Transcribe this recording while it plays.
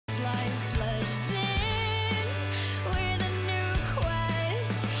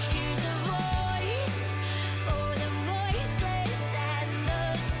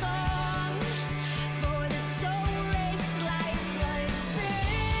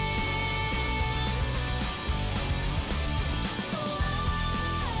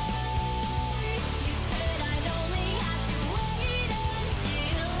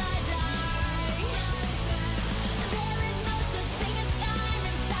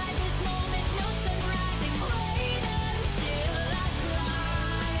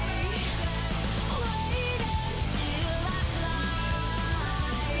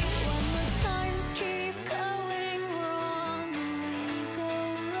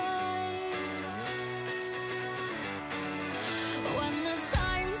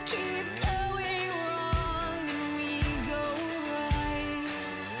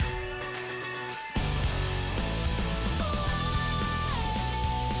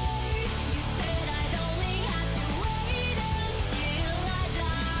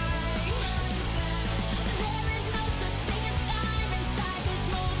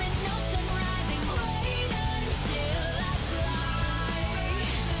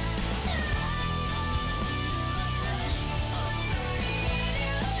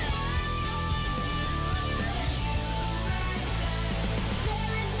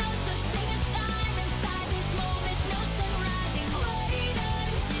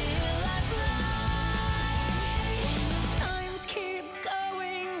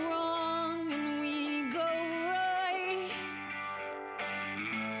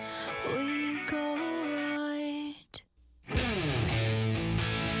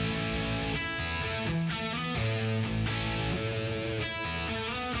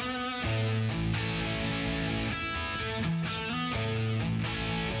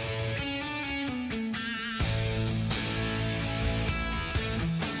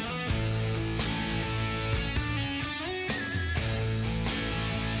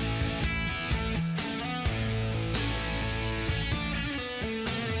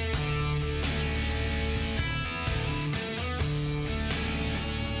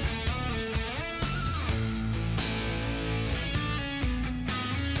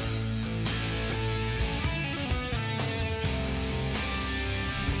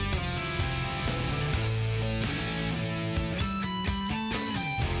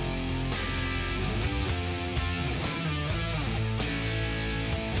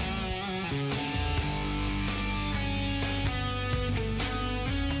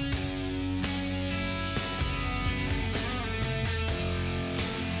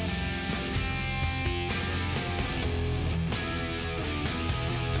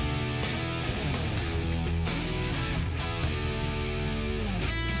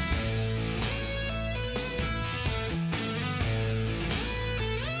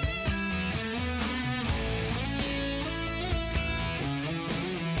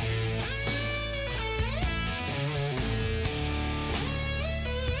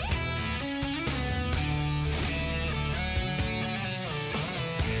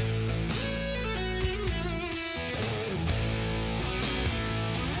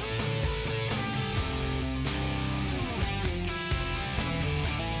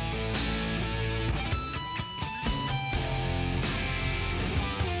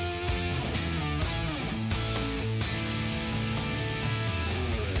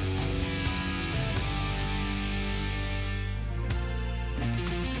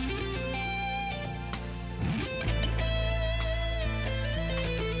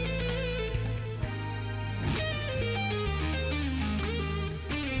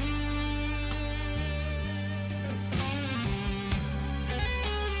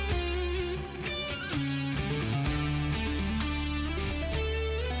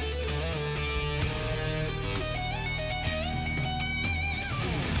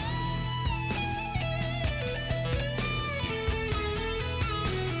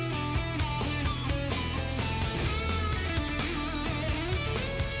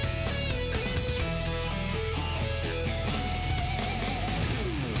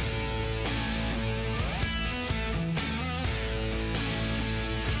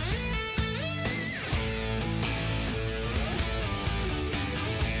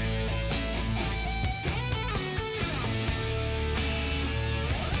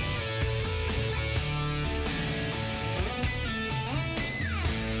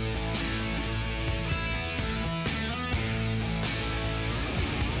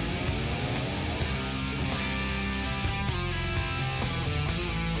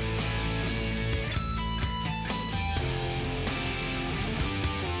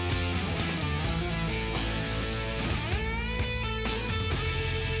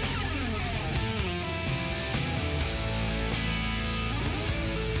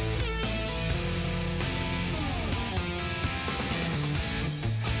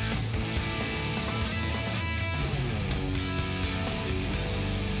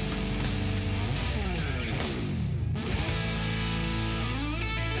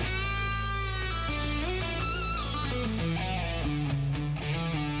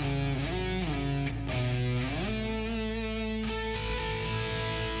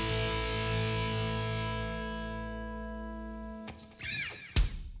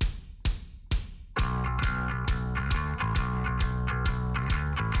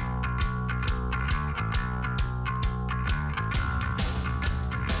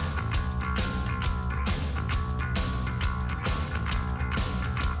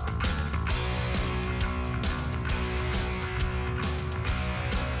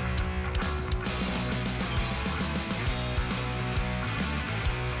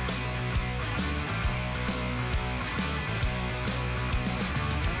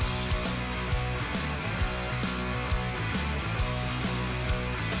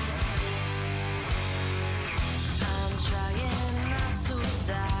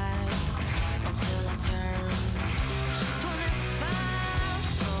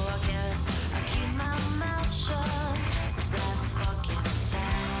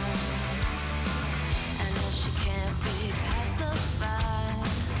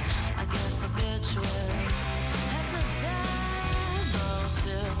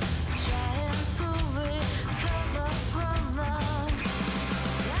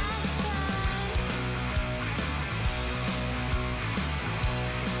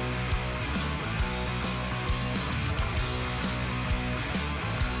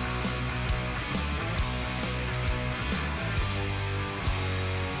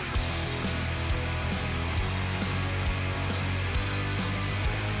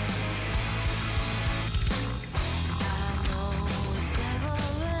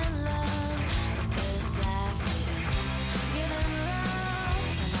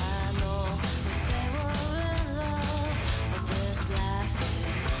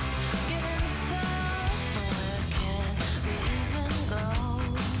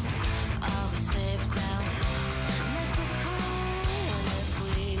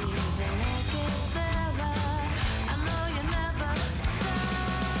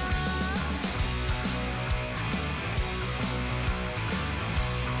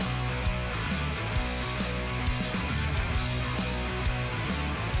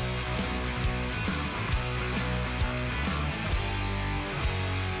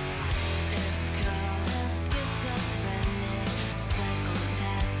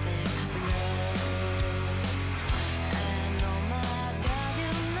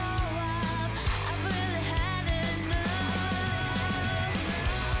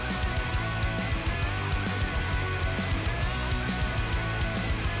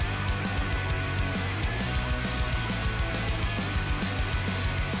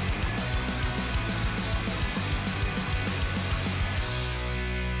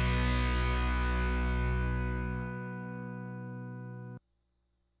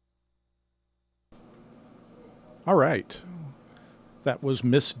All right. That was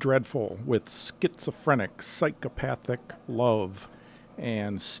Miss Dreadful with Schizophrenic Psychopathic Love.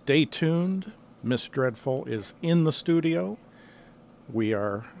 And stay tuned. Miss Dreadful is in the studio. We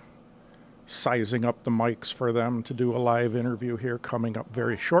are sizing up the mics for them to do a live interview here coming up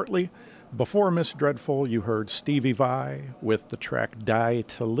very shortly. Before Miss Dreadful, you heard Stevie Vai with the track Die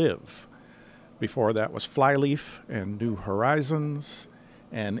to Live. Before that was Flyleaf and New Horizons.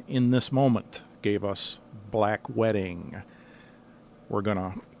 And In This Moment gave us Black Wedding. We're going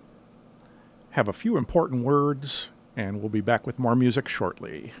to have a few important words, and we'll be back with more music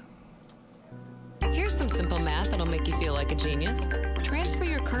shortly. Here's some simple math that'll make you feel like a genius. Transfer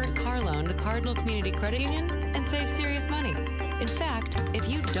your current car loan to Cardinal Community Credit Union and save serious money. In fact, if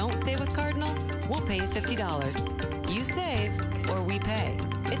you don't save with Cardinal, we'll pay you $50. You save, or we pay.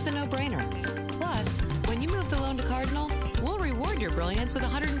 It's a no-brainer. Plus, when you move the loan to Cardinal, we'll reward your brilliance with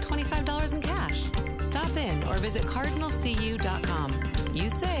 $125 in cash. Stop in or visit cardinalcu.com. You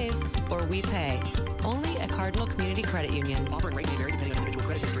save, or we pay. Only at Cardinal Community Credit Union. Offering rate may vary depending on individual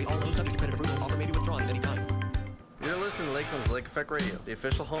credit history. All loans subject to credit approval. Offer may be withdrawn at any time. You're listening to Lakeland's Lake Effect Radio, the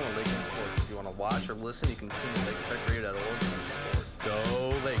official home of Lakeland sports. If you want to watch or listen, you can tune in to lakeeffectradio.org/sports. Go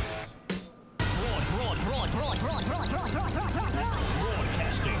Lakers!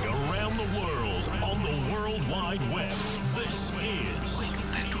 Broadcasting around the world on the World Wide Web. This is Lake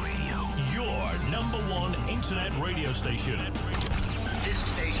Effect Radio, your #1 internet radio station. This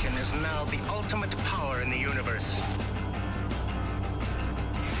station is now the ultimate power in the universe.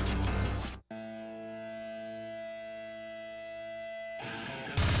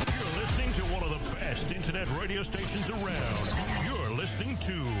 You're listening to one of the best internet radio stations around. You're listening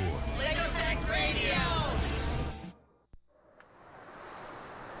to Lake Effect Radio.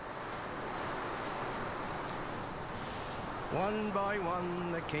 One by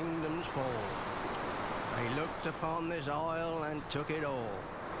one the kingdoms fall. They looked upon this isle and took it all.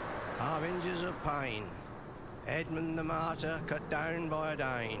 Harbingers of pain. Edmund the Martyr cut down by a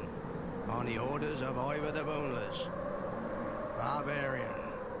Dane on the orders of Ivor the Boneless. Barbarian.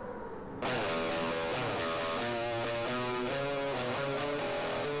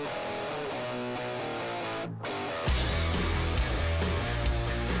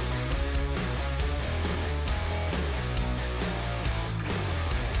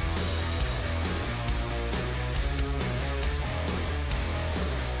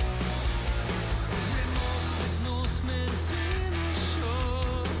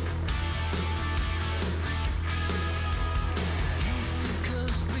 Used to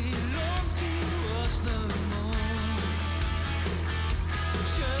belong to us.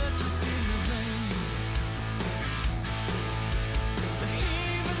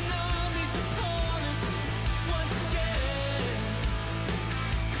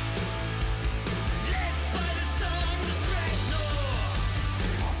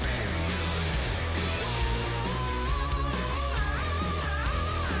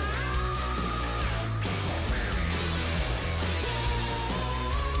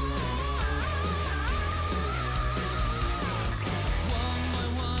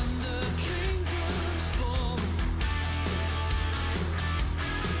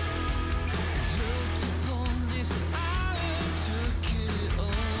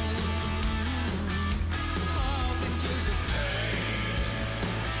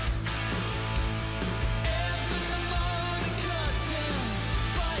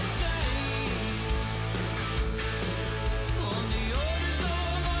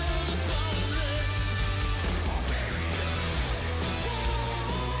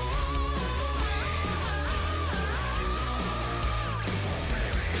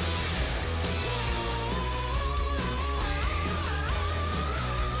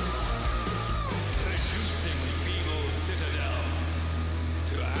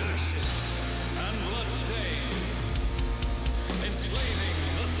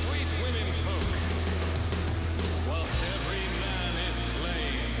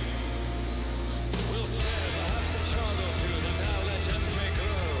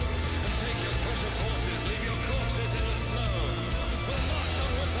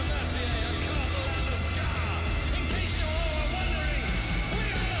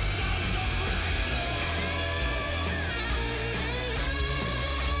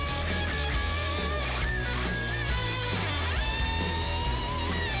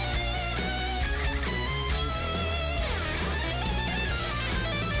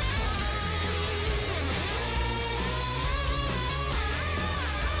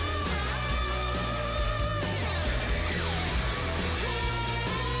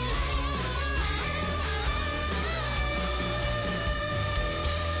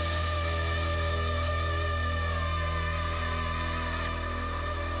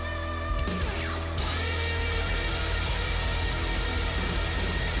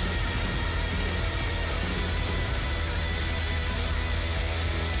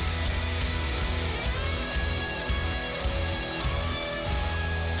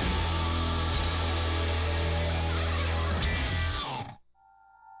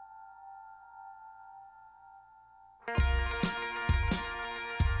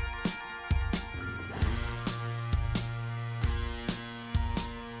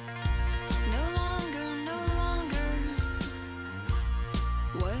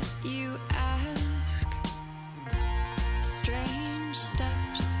 you ask. Strange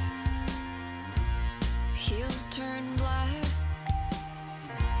steps, heels turn black.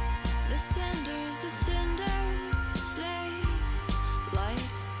 The cinders, they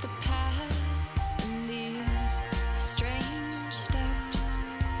light the path. And these strange steps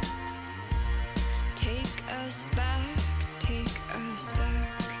take us back, take us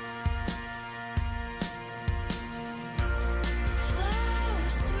back. Flow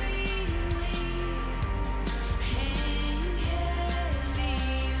sweetly, hang heavy,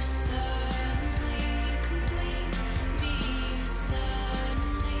 you suddenly complete me, you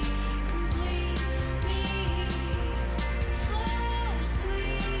suddenly complete me. Flow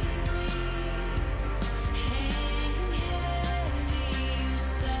sweetly, hang heavy, you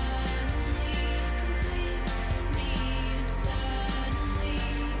suddenly complete me, you suddenly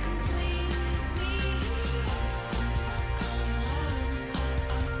complete me.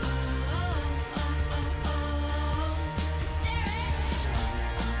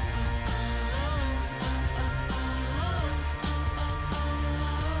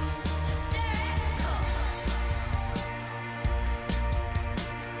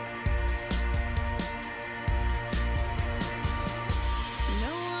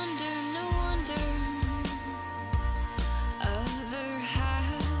 No wonder, other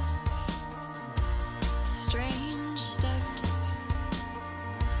half, strange steps,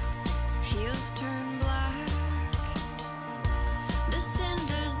 heels turn black. The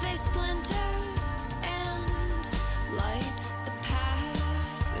cinders, they splinter and light the path.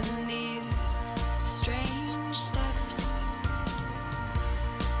 And these strange steps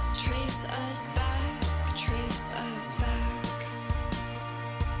trace us back, trace us back.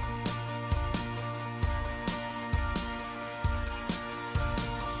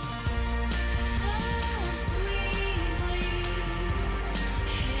 Flow sweetly,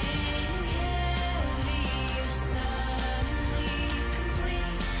 hang heavy.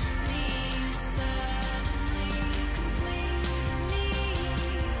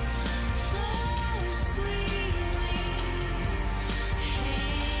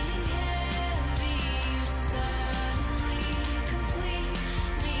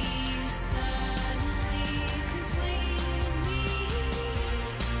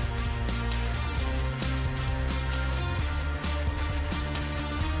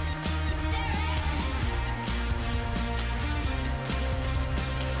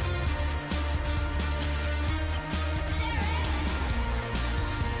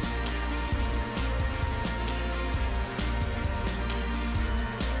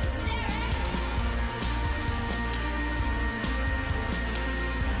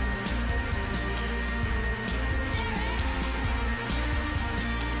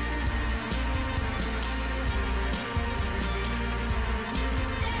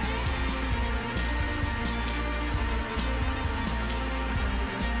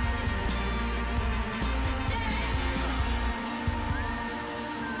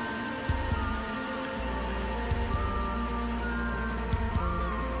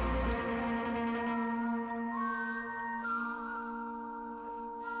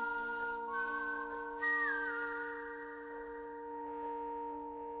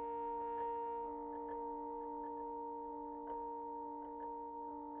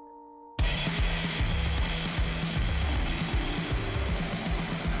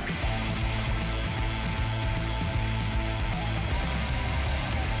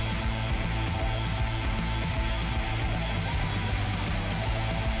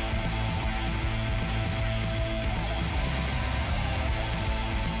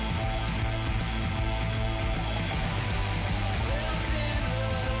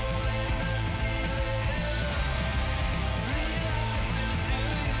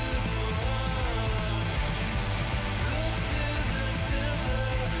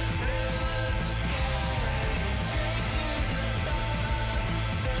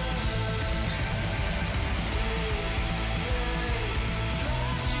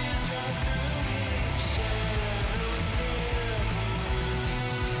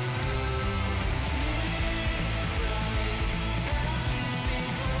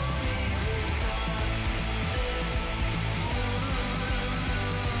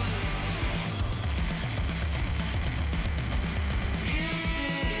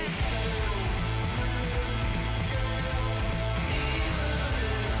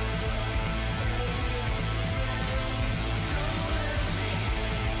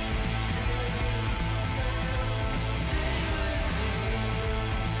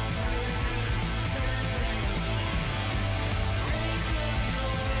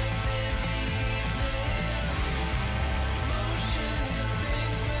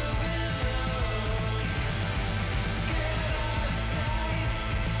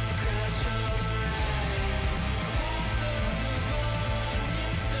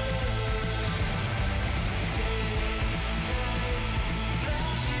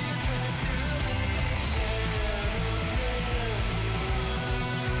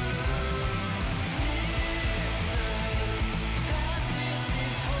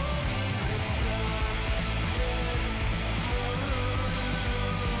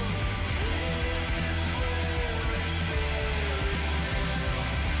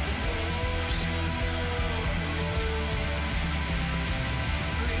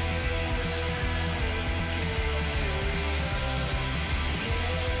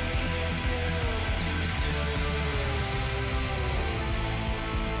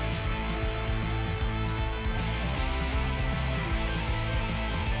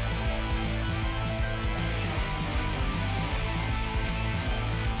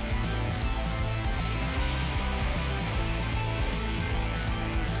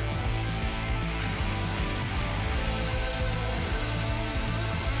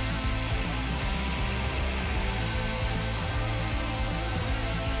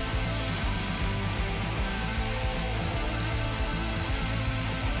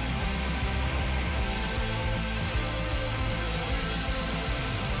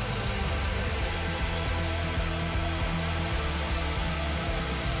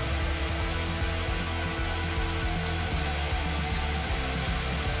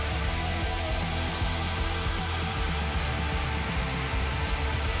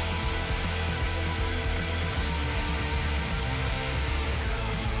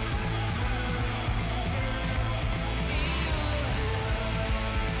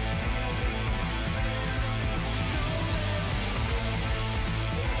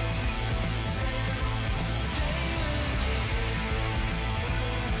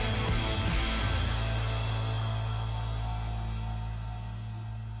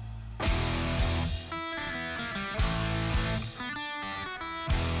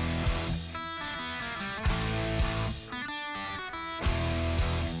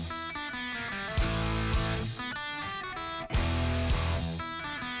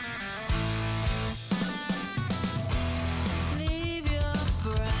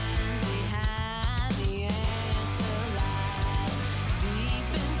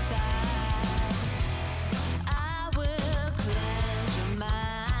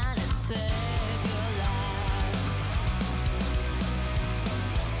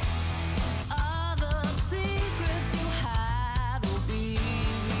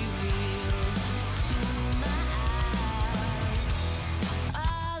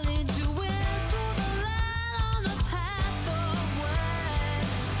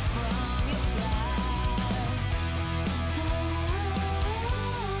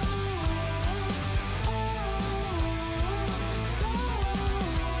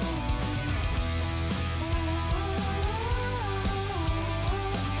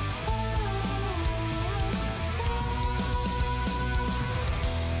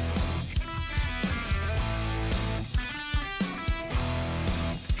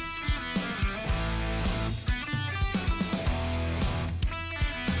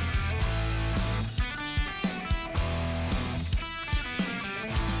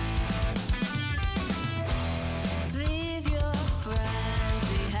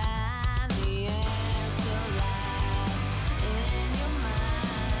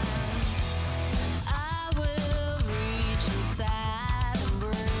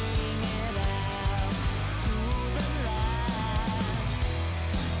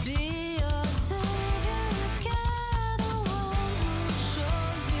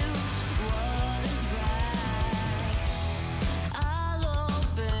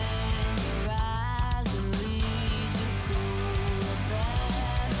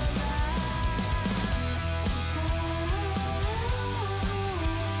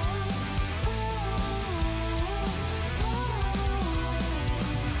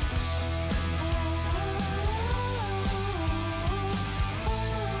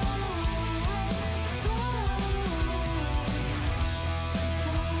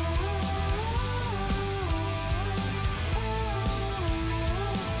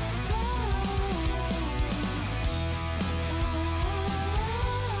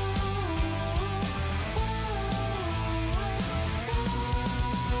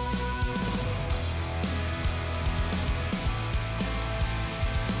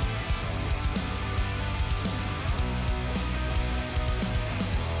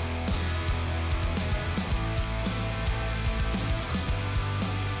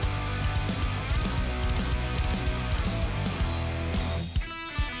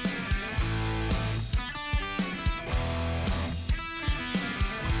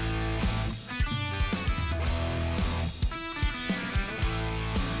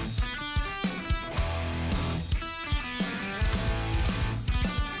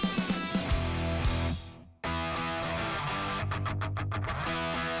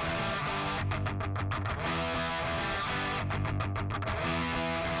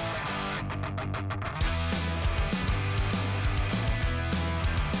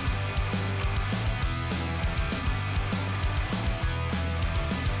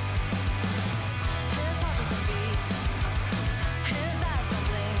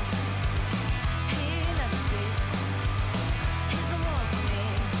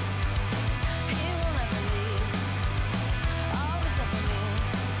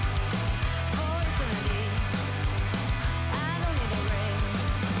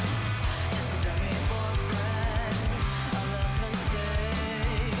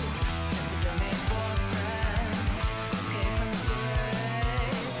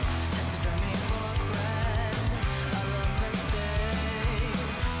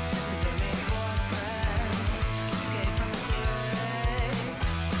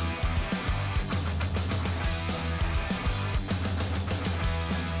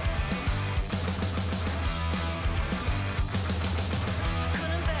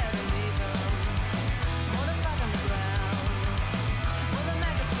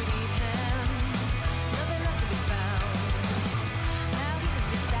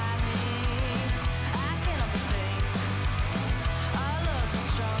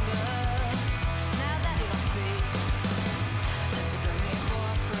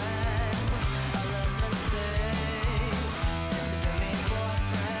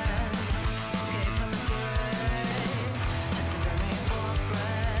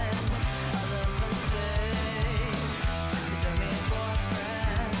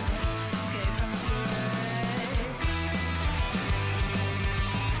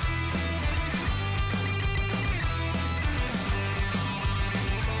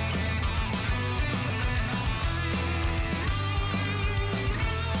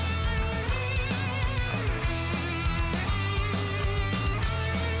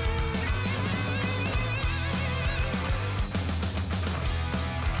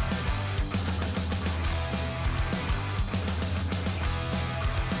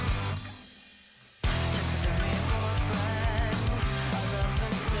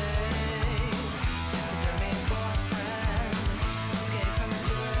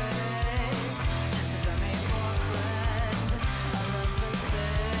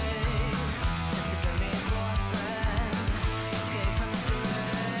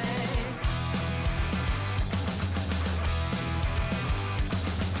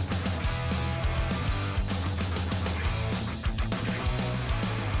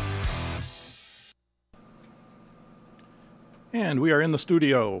 And we are in the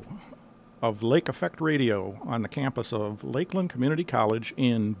studio of Lake Effect Radio on the campus of Lakeland Community College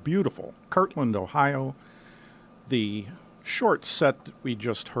in beautiful Kirtland, Ohio. The short set that we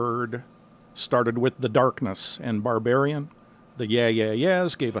just heard started with The Darkness and Barbarian. The Yeah Yeah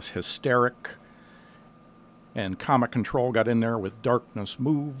Yeahs gave us Hysteric. And Comic Control got in there with Darkness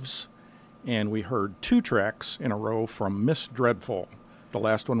Moves. And we heard 2 tracks in a row from Miss Dreadful. The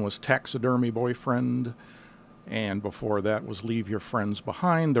last one was Taxidermy Boyfriend. And before that was Leave Your Friends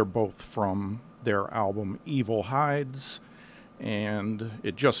Behind. They're both from their album Evil Hides. And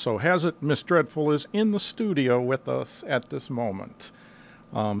it just so has it, Miss Dreadful is in the studio with us at this moment.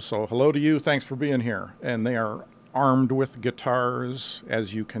 So hello to you. Thanks for being here. And they are armed with guitars,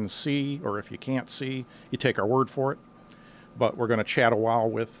 as you can see, or if you can't see, you take our word for it. But we're going to chat a while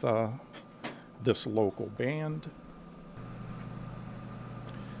with this local band.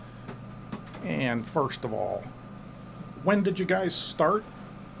 And first of all, when did you guys start?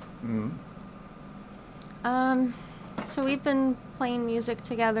 So we've been playing music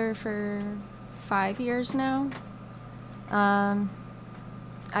together for 5 years now.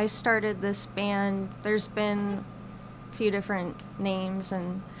 I started this band. There's been a few different names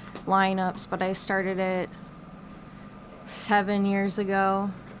and lineups, but I started it 7 years ago,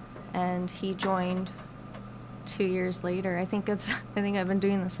 and he joined 2 years later. I think I've been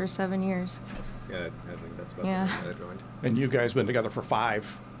doing this for 7 years. Yeah, I think that's about the time I joined. And you guys been together for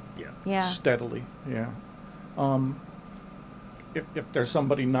 5? Yeah. Steadily, yeah. If there's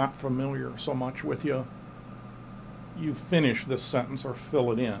somebody not familiar so much with you, you finish this sentence or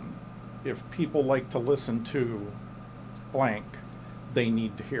fill it in. If people like to listen to blank, they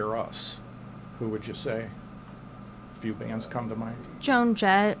need to hear us. Who would you say? A few bands come to mind. Joan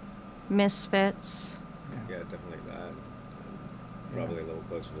Jett, Misfits. Yeah, definitely that. Probably a little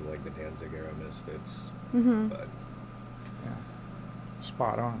closer to like the Danzig era Misfits. Mm-hmm. But yeah,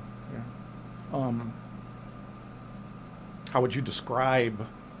 spot on. Yeah. How would you describe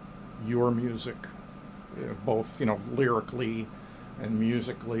your music, both lyrically and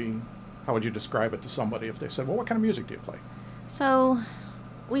musically? How would you describe it to somebody if they said, "Well, what kind of music do you play?" So,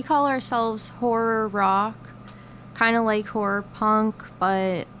 we call ourselves horror rock, kind of like horror punk,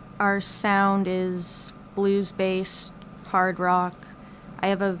 but our sound is blues-based, hard rock. I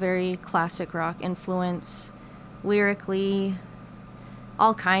have a very classic rock influence. Lyrically,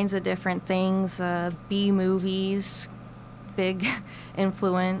 all kinds of different things. B-movies, big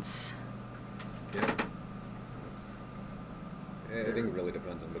influence. Yeah. I think it really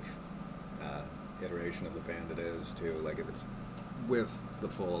depends on which iteration of the band it is, too. Like, if it's with the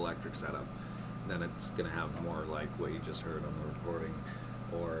full electric setup, then it's going to have more like what you just heard on the recording.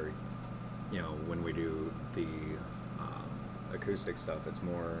 Or, when we do the acoustic stuff, it's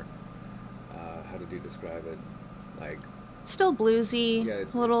more, how did you describe it? Like, still bluesy, yeah,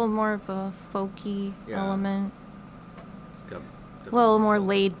 a little more of a folky element. It's got a little more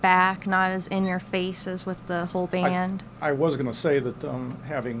laid back, not as in your face as with the whole band. I was going to say that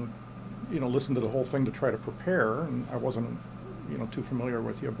having, listened to the whole thing to try to prepare, and I wasn't, too familiar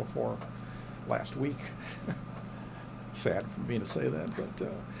with you before last week. Sad for me to say that,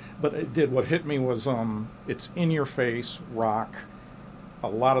 but it did. What hit me was it's in your face rock. A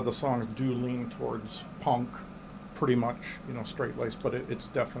lot of the songs do lean towards punk, pretty much, straight laced. But it's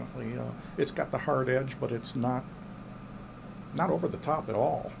definitely it's got the hard edge, but it's not over the top at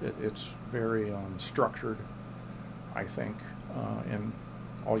all. It's very structured, I think. And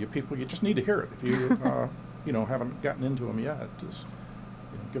all you people, you just need to hear it. If you haven't gotten into them yet, just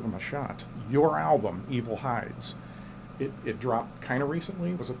give them a shot. Your album, Evil Hides. It dropped kind of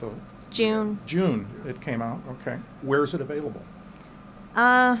recently. Was it the June? June it came out. Okay. Where is it available?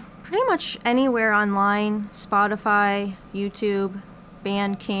 Pretty much anywhere online. Spotify, YouTube,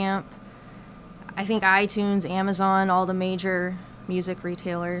 Bandcamp. I think iTunes, Amazon, all the major music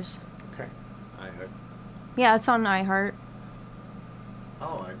retailers. Okay. iHeart. Yeah, it's on iHeart.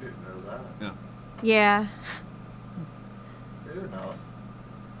 Oh, I didn't know that. Yeah. Yeah. Fair enough.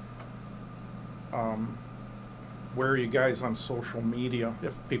 Where are you guys on social media?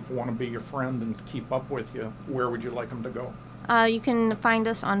 If people want to be your friend and keep up with you, where would you like them to go? You can find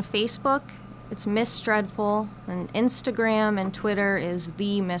us on Facebook. It's Miss Dreadful. And Instagram and Twitter is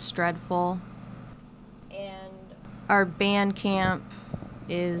The Miss Dreadful. And our Bandcamp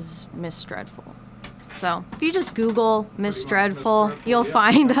is Miss Dreadful. So if you just Google Miss Dreadful, you'll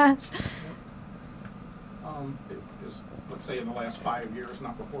find us. Let's say in the last 5 years,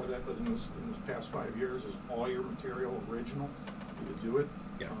 not before that, but in this past 5 years, is all your material original? Do you do it?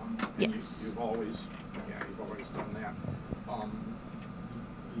 Yeah. Yes. You've always done that.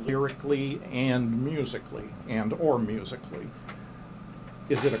 lyrically and musically, and/or musically.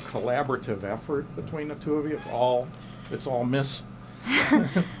 Is it a collaborative effort between the two of you? It's all Miss?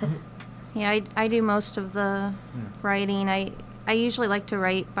 Yeah, I do most of the writing. I usually like to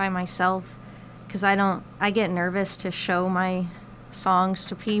write by myself because I get nervous to show my songs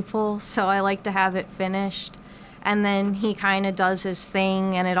to people, so I like to have it finished. And then he kind of does his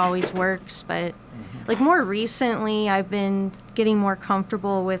thing, and it always works. But like more recently, I've been getting more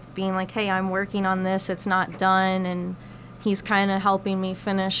comfortable with being like, hey, I'm working on this, it's not done, and he's kind of helping me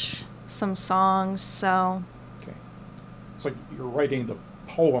finish some songs. So okay, so you're writing the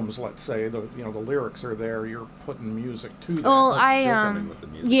poems, let's say, the lyrics are there, you're putting music to that. Well,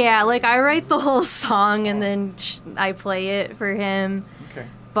 yeah, like I write the whole song and then I play it for him. Okay.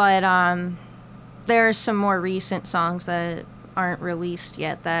 But there are some more recent songs that aren't released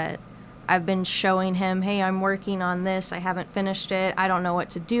yet that I've been showing him, hey, I'm working on this, I haven't finished it, I don't know what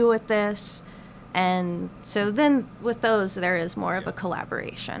to do with this. And so then with those, there is more of a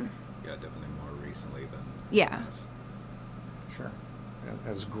collaboration. Yeah, definitely more recently than... Yeah. Sure.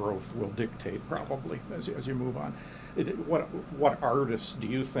 As growth will dictate, probably, as you move on. What artists do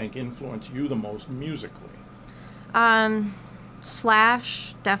you think influence you the most musically?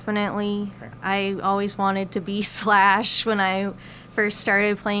 Slash, definitely. Okay. I always wanted to be Slash when I first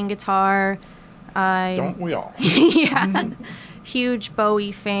started playing guitar. Don't we all? Yeah. Huge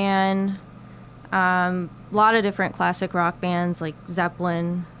Bowie fan. A lot of different classic rock bands like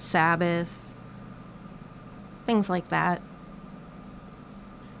Zeppelin, Sabbath, things like that.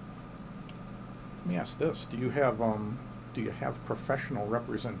 Let me ask this: Do you have professional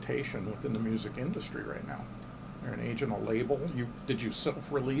representation within the music industry right now? You're an agent, a label. Did you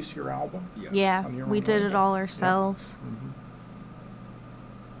self-release your album? Yeah, we did it all ourselves.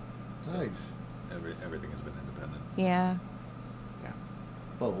 Yeah. Nice. Everything has been independent. Yeah. Yeah.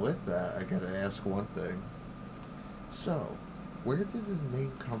 But with that, I gotta ask one thing. So, where did the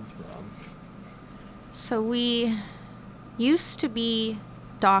name come from? So we used to be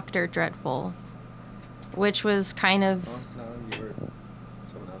Dr. Dreadful, which was kind of... Oh, no, you were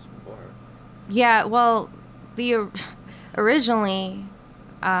someone else before. Yeah, well, originally,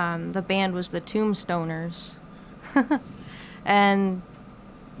 the band was the Tombstoners. And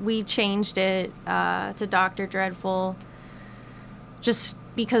we changed it to Dr. Dreadful just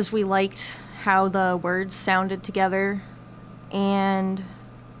because we liked how the words sounded together. And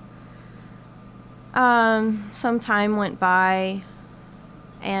some time went by,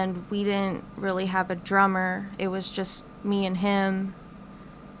 and we didn't really have a drummer. It was just me and him.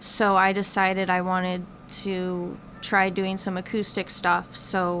 So I decided I wanted to try doing some acoustic stuff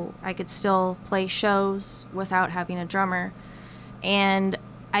so I could still play shows without having a drummer. And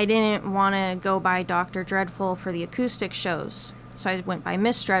I didn't want to go by Dr. Dreadful for the acoustic shows, so I went by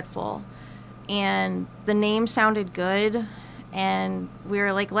Miss Dreadful. And the name sounded good, and we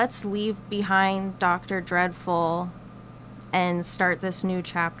were like, let's leave behind Dr. Dreadful and start this new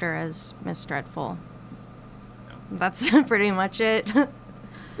chapter as Miss Dreadful. That's pretty much it.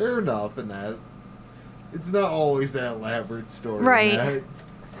 Fair enough in that. It's not always that elaborate story. Right. Right?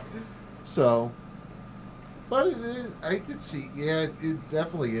 So, but it is, I could see, yeah, it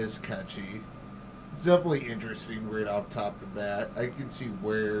definitely is catchy. It's definitely interesting right off top of that. I can see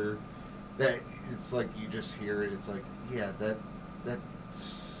where that, it's like you just hear it, it's like, yeah,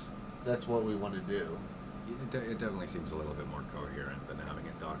 that's what we want to do. It definitely seems a little bit more coherent than having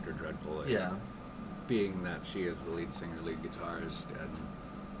it Dr. Dreadful. Yeah. Being that she is the lead singer, lead guitarist, and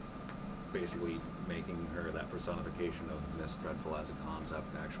basically making her that personification of Miss Dreadful as a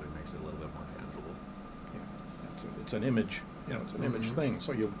concept actually makes it a little bit more tangible. Yeah, it's an image, it's an image thing.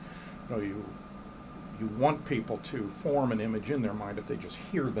 So you want people to form an image in their mind if they just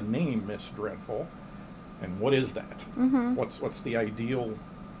hear the name Miss Dreadful. And what is that? Mm-hmm. What's the ideal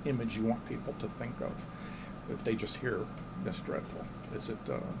image you want people to think of if they just hear Miss Dreadful? Is it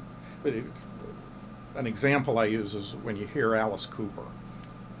an example I use is when you hear Alice Cooper.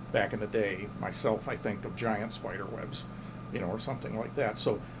 Back in the day, myself, I think of giant spider webs, or something like that.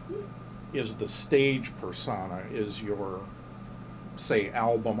 So is the stage persona, is your, say,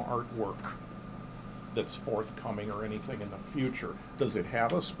 album artwork that's forthcoming or anything in the future, does it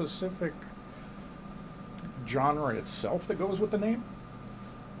have a specific genre itself that goes with the name?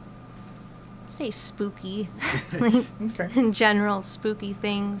 Say spooky. Okay. In general, spooky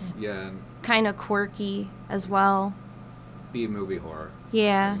things. Yeah. Kind of quirky as well. B-movie horror.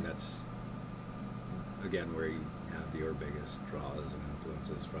 Yeah. I mean, that's, again, where you have your biggest draws and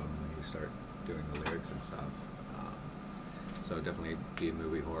influences from when you start doing the lyrics and stuff. So definitely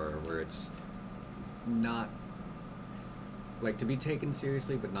B-movie horror, where it's not like to be taken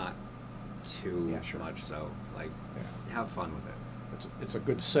seriously, but not too sure. much. So like, have fun with it. It's a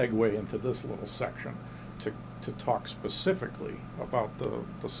good segue into this little section to talk specifically about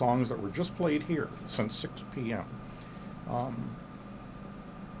the songs that were just played here since 6 p.m.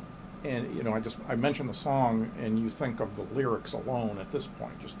 And you know, I mentioned the song, and you think of the lyrics alone at this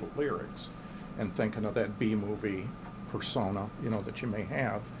point, just the lyrics, and thinking of that B-movie persona, you know, that you may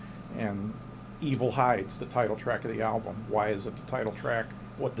have. And Evil Hides, the title track of the album. Why is it the title track?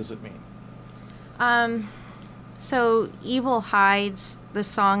 What does it mean? So Evil Hides, the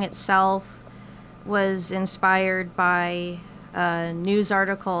song itself, was inspired by a news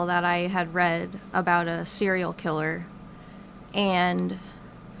article that I had read about a serial killer. And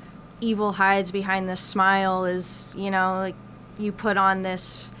evil hides behind this smile is, you know, like you put on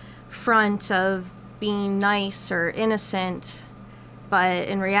this front of being nice or innocent, but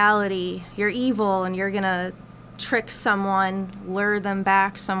in reality, you're evil and you're gonna trick someone, lure them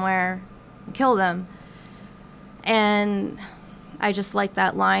back somewhere, and kill them. And I just liked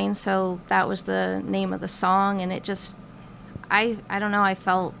that line, so that was the name of the song, and it just, I don't know, I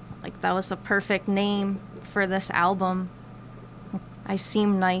felt like that was the perfect name for this album. I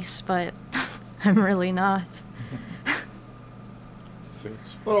seem nice, but I'm really not.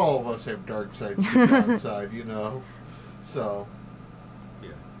 But all of us have dark sides to the outside, you know. So, yeah.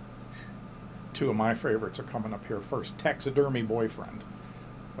 Two of my favorites are coming up here first. Taxidermy Boyfriend.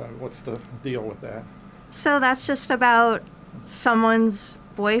 What's the deal with that? So that's just about someone's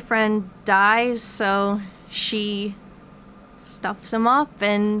boyfriend dies, so she stuffs him up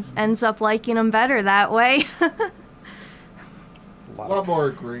and ends up liking him better that way. A lot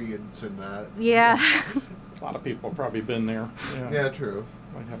more agreeance in that. Yeah. A lot of people have probably been there. Yeah, true.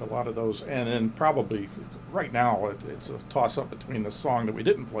 Might have a lot of those. And then probably right now it's a toss-up between the song that we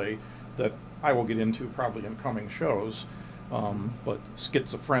didn't play that I will get into probably in coming shows. But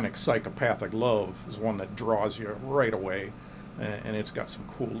Schizophrenic Psychopathic Love is one that draws you right away. And it's got some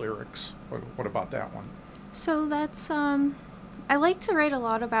cool lyrics. What about that one? So that's, I like to write a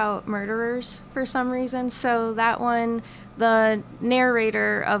lot about murderers for some reason. So that one, the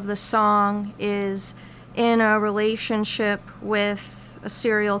narrator of the song is in a relationship with a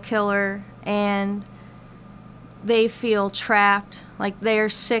serial killer, and they feel trapped. Like they're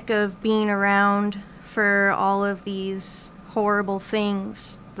sick of being around for all of these horrible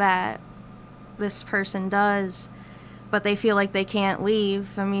things that this person does, but they feel like they can't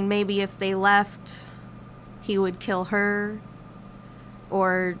leave. I mean, maybe if they left, he would kill her,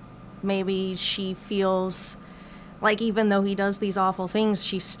 or maybe she feels like even though he does these awful things,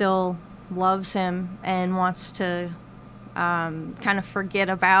 she still loves him and wants to kind of forget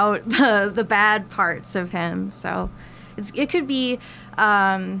about the bad parts of him. So it could be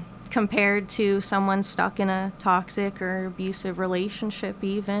compared to someone stuck in a toxic or abusive relationship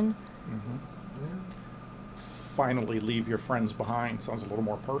even. Mm-hmm. Finally leave your friends behind. Sounds a little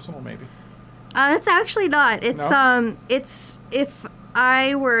more personal maybe. It's actually not. It's No? It's if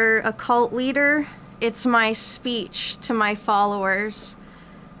I were a cult leader, it's my speech to my followers.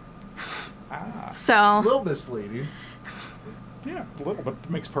 So a little misleading. Yeah, a little, but it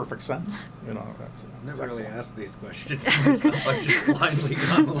makes perfect sense. You know, I've never really asked these questions myself. I've just blindly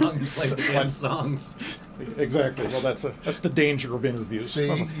gone along and played the damn songs. Exactly. Well, that's the danger of interviews.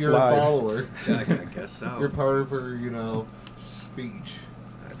 See, you're Live. a follower. Yeah, I guess so. You're part of her, you know, speech.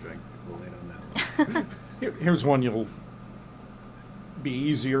 I drank the Kool-Aid on that one. Here's one you'll be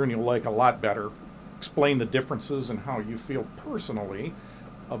easier and you'll like a lot better. Explain the differences and how you feel personally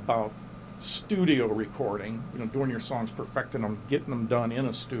about studio recording, you know, doing your songs, perfecting them, getting them done in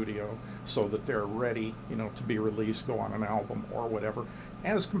a studio so that they're ready, you know, to be released, go on an album or whatever,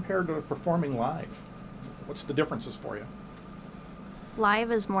 as compared to performing live. What's the differences for you?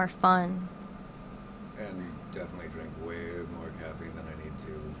 live is more fun. And definitely drink way more caffeine than I need to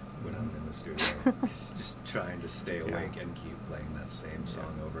when I'm in the studio. It's just trying to stay awake and keep playing that same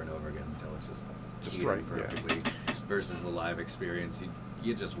song over and over again until it's just keyed in right, perfectly. Versus the live experience,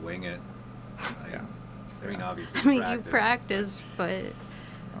 you just wing it. I mean, obviously, I mean, practice. you practice, but If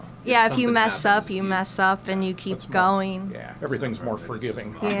yeah, if you something mess happens, up, you mess up, and you keep going. Yeah, everything's more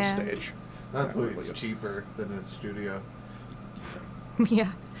forgiving on Yeah. the stage. That's why it's cheaper than a studio.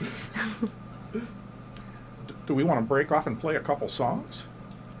 Yeah. Do we want to break off and play a couple songs?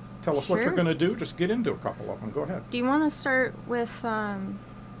 Tell us what you're Sure. going to do. Just get into a couple of them. Go ahead. Do you want to start with one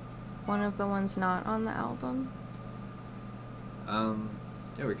of the ones not on the album?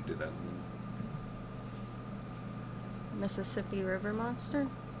 Yeah, we could do that. Mississippi River Monster?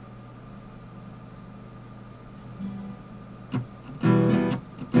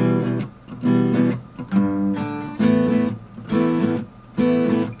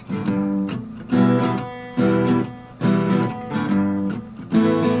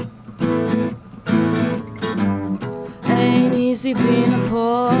 easy being a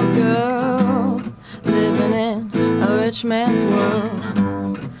poor girl, living in a rich man's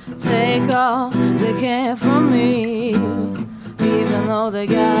world. Take all they can from me, even though they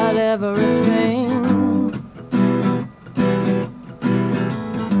got everything.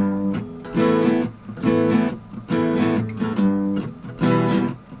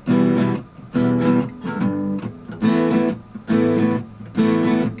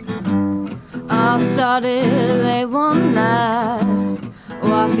 I started late one night,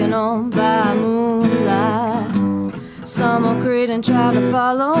 walking home by moonlight. Someone creed and tried to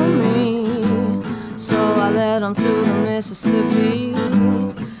follow me, so I led them to the Mississippi.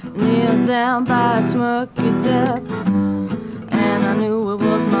 Kneeled down by its murky depths, and I knew it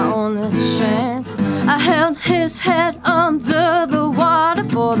was my only chance. I held his head under the water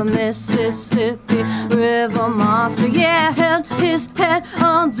for the Mississippi River monster. Yeah, I held his head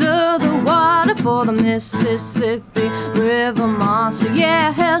under the water for the Mississippi River monster. Yeah,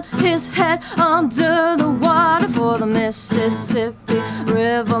 I held his head under the water for the Mississippi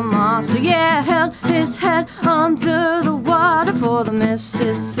River monster. Yeah, I held his head under the water for the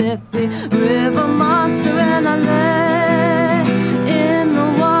Mississippi River monster. And I lay in the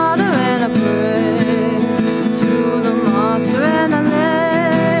water and I prayed to the monster. And I lay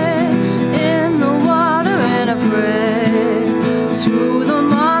in the water and I prayed to the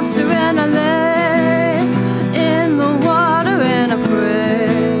monster. And I lay in the water and I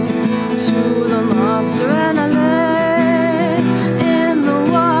prayed to the monster. And I lay in the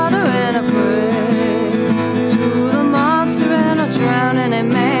water and I prayed to the monster. And I drown any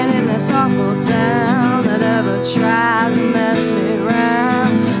man in this awful town that ever tried to mess me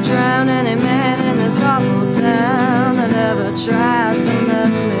around. Drown any man in this awful town that ever tries to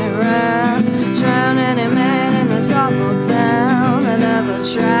mess me around. Drown any man in this awful town that ever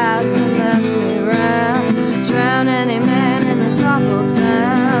tries to mess me around. Drown any man in this awful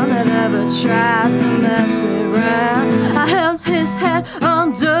town that ever tries to mess me around. I held his head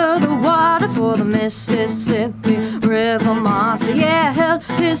under the water for the Mississippi River monster. Yeah, I held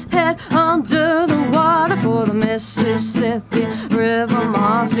his head under the water for the Mississippi River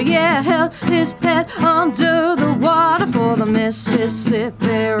monster. Yeah, I held his head under the water for the Mississippi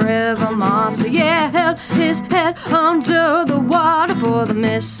River monster. Yeah, I held his head under the water for the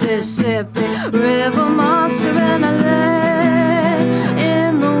Mississippi River monster. And I lay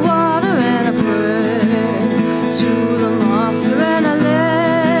in the water and I pray to the monster. And I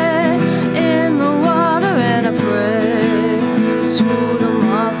lay in the water and I pray to the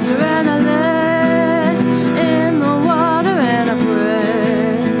monster. And I lay in the water and I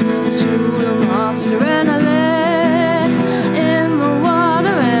pray to the monster. And I lay in the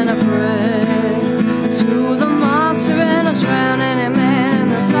water and I pray to the monster. And I drown any man in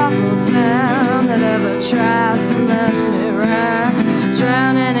this awful town that ever tries to mess me around.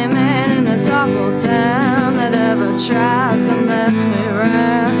 Drown any man in this awful town that ever tries to mess me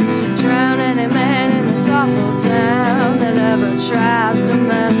around. Drown any man in this awful town that ever tries to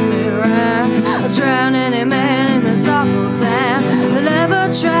mess me around. Drown any man in this awful town that ever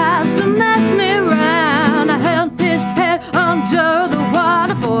tries to mess me around. I held his head under the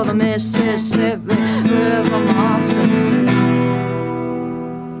water for the Mississippi River monster.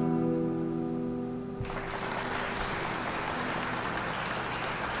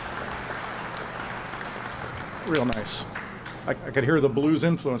 Real nice. I could hear the blues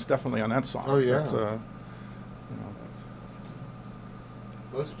influence definitely on that song. Oh, yeah. That's,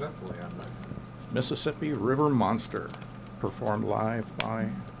 Most definitely on that. Mississippi River Monster, performed live by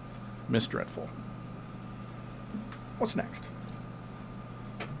Miss Dreadful. What's next?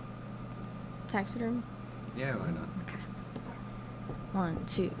 Taxidermy? Yeah, why not? Okay. 1,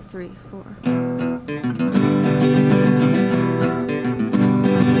 2, 3, 4.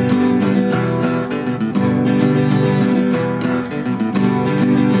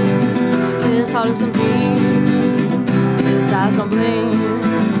 His heart doesn't beat, his eyes don't blink,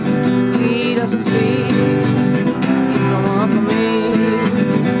 he doesn't speak, he's the one for me.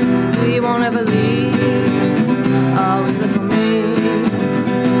 He won't ever leave, always there for me,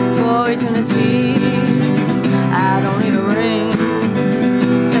 for eternity. I don't need a ring,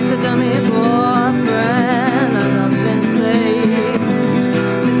 taxidermy boyfriend, a husband saved.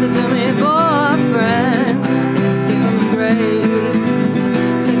 Taxidermy boyfriend, escape from his grave.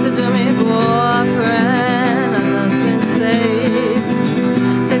 Taxidermy boyfriend, a husband saved.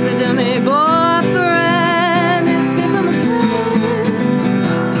 Taxidermy boyfriend, escape from his grave.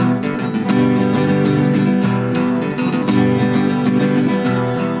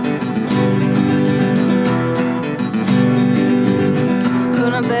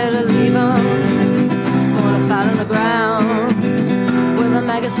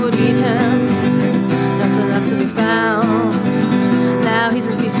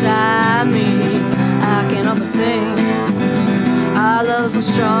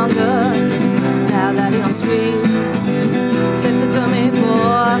 getting stronger now that he don't speak. Texted to me,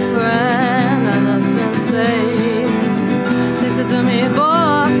 boyfriend, our love's been saved. Texted to me,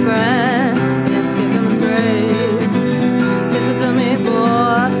 boyfriend, escape from his grave. Texted to me,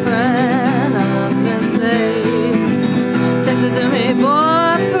 boyfriend, our love's been saved. Texted to me,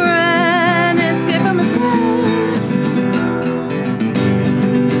 boyfriend, escape from his grave.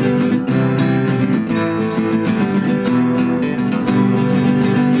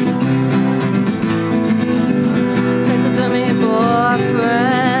 Texted to me,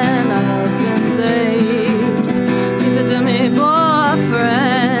 boyfriend, our love's been saved. Texted to me,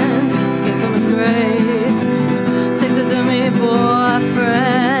 boyfriend, escape from his grave. Texted to me,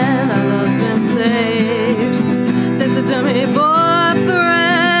 boyfriend, our love's been saved. Texted to me,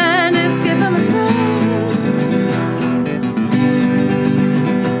 boyfriend, escape from his grave.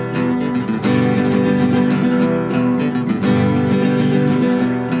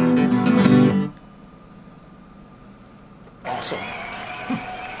 Awesome.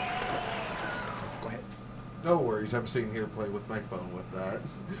 Go ahead. No worries, I'm sitting here playing with my phone with that.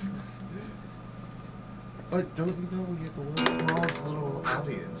 But don't you know we have the world's smallest little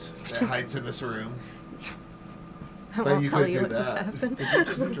audience that hides in this room? I won't tell you what just happened. Did you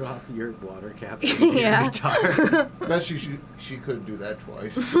just drop your water cap Yeah. your guitar? Bet she couldn't do that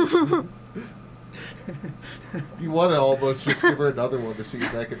twice. You want to almost just give her another one to see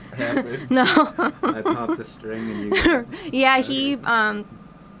if that could happen. No. I popped a string and you... Yeah, he,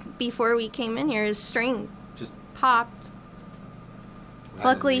 before we came in here, his string Just popped.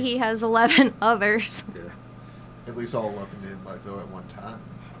 Luckily, he has 11 others. Yeah. At least all 11 didn't let go at one time.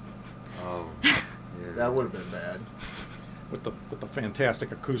 Oh. Yeah. That would have been bad. With the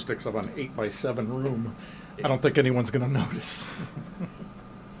fantastic acoustics of an 8x7 room, I don't think anyone's going to notice.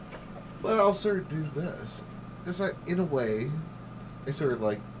 But I'll sort of do this. It's like, in a way, I sort of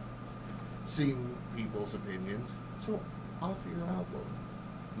like seeing people's opinions. So, off your album,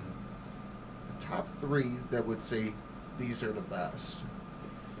 the top 3 that would say these are the best.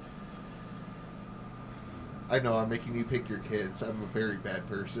 I know I'm making you pick your kids. I'm a very bad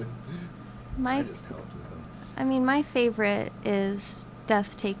person. I just helped with them. I mean, my favorite is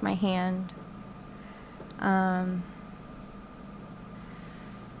Death Take My Hand. I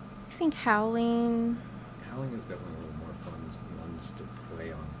think Howling. Howling is definitely one of the more fun ones to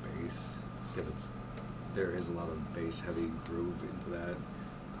play on bass because there is a lot of bass heavy groove into that.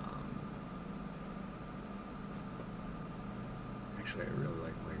 Actually, I really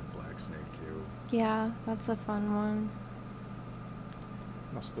like Black Snake too. Yeah, that's a fun one.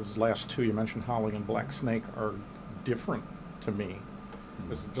 Those last two you mentioned, Howling and Black Snake, are different to me.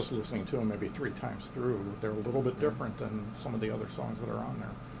 Just listening to them maybe 3 times through, they're a little bit different than some of the other songs that are on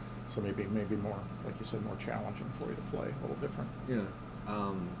there. So maybe more, like you said, more challenging for you to play, a little different. Yeah.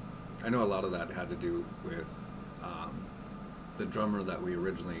 I know a lot of that had to do with the drummer that we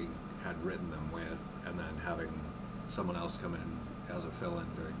originally had written them with, and then having someone else come in as a fill-in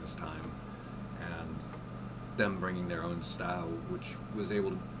during this time, and them bringing their own style, which was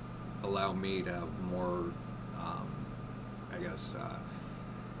able to allow me to have more,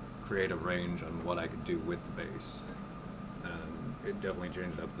 creative range on what I could do with the bass. And it definitely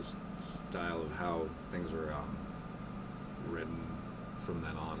changed up the style of how things were written from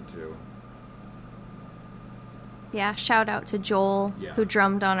then on, too. Yeah, shout out to Joel, Yeah. who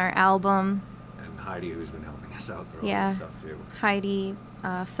drummed on our album. And Heidi, who's been helping us out through all Yeah, this stuff, too. Heidi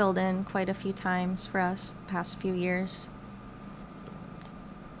filled in quite a few times for us the past few years.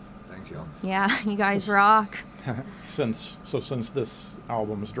 Thanks, y'all. Yeah, you guys rock. Since this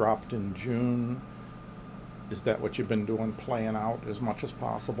album's dropped in June, is that what you've been doing, playing out as much as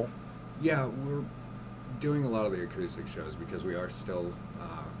possible? Yeah, we're doing a lot of the acoustic shows because we are still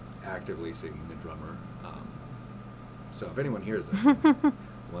actively seeking a drummer. So if anyone hears this,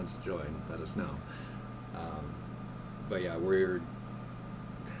 wants to join, let us know. But yeah, we're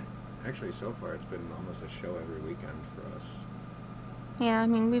actually, so far it's been almost a show every weekend for us. Yeah, I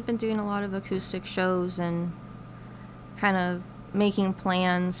mean, we've been doing a lot of acoustic shows and kind of making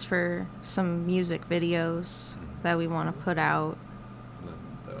plans for some music videos that we want to put out. And then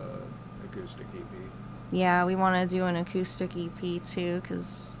the acoustic EP. Yeah, we want to do an acoustic EP too,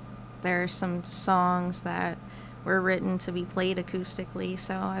 because there are some songs that were written to be played acoustically,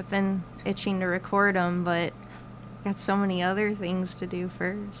 so I've been itching to record them, but got so many other things to do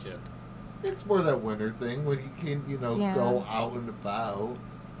first. Yeah. It's more that winter thing when you can, Yeah. go out and about.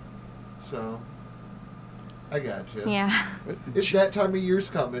 So, I got you. Yeah. It's that time of year's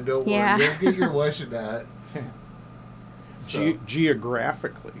coming, don't Yeah. worry. You'll get your wish of that.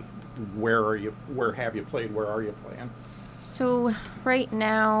 Geographically, where have you played? Where are you playing? So right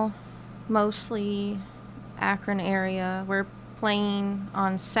now, mostly Akron area. We're playing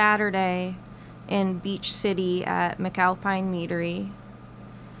on Saturday in Beach City at McAlpine Meadery.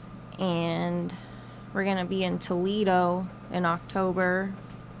 And we're going to be in Toledo in October.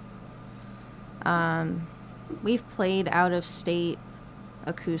 We've played out of state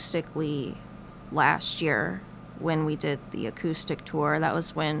acoustically last year when we did the acoustic tour. That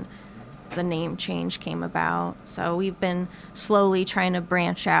was when the name change came about. So we've been slowly trying to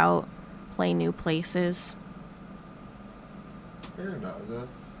branch out, play new places. Fair enough.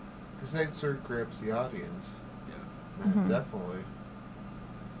 Because that sort of grabs the audience. Yeah. Man, Mhm. definitely.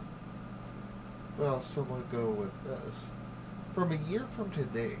 But I'll somewhat go with this. From a year from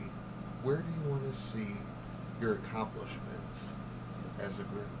today, where do you want to see your accomplishments as a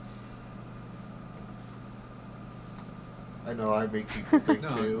group? I know I make people think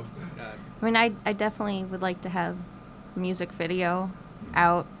too. I mean, I definitely would like to have a music video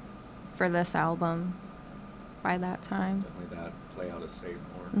out for this album by that time. Definitely that. Play out of state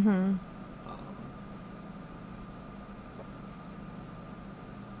more. Mm-hmm.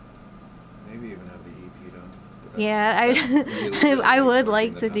 Maybe even have the EP done. But that's- Yeah, that's realistic I would between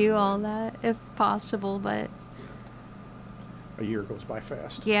like the to do timeline. all that if possible, but A year goes by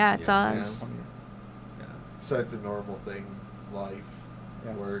fast. yeah, it Yeah. does. 1 year. Yeah. Besides the normal thing, life,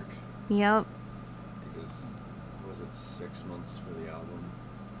 Yeah. work. Yep. Because, was it 6 months for the album?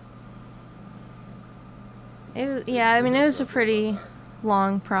 It was, yeah, I mean, it was a pretty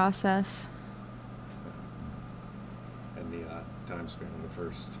long process. And the time span on the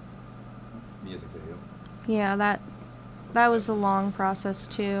first music video. Yeah, that was a long process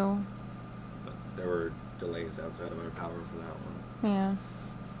too. But there were delays outside of our power for that one. Yeah.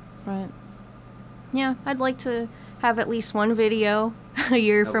 But yeah, I'd like to have at least one video a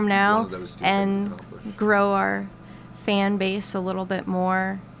year Nope, from one now of those two and things accomplished. grow our fan base a little bit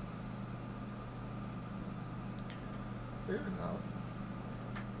more. Fair enough.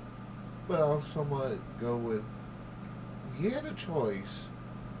 But I'll somewhat go with, if you had a choice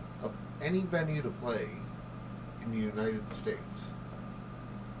of any venue to play in the United States,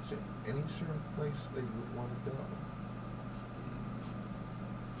 is there any certain place that you would want to go?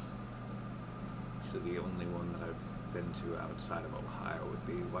 Actually, the only one that I've been to outside of Ohio would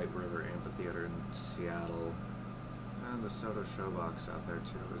be White River Amphitheater in Seattle. And the Soto Showbox out there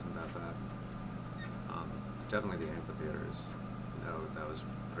too isn't that bad. Definitely the amphitheaters. That was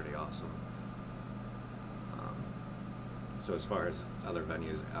pretty awesome. So as far as other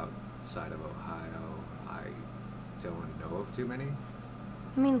venues outside of Ohio, I don't know of too many.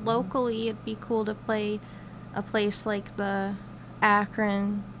 I mean, locally, it'd be cool to play a place like the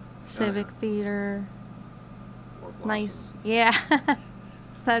Akron Civic Theater. Or Blossom. Nice. Yeah.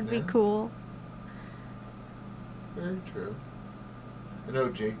 That'd be Yeah. cool. Very true. I know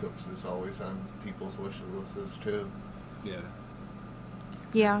Jacobs is always on people's wish lists too. Yeah.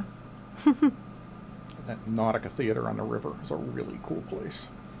 Yeah. That Nautica Theater on the river is a really cool place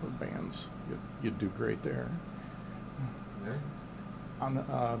for bands. You'd do great there. Yeah.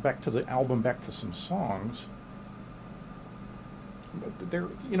 On back to the album, back to some songs. But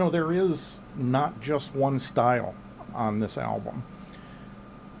there is not just one style on this album.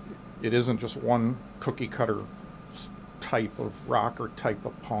 It isn't just one cookie cutter type of rock or type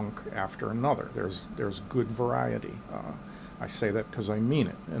of punk after another. There's good variety. I say that because I mean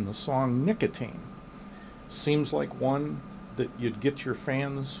it. And the song Nicotine seems like one that you'd get your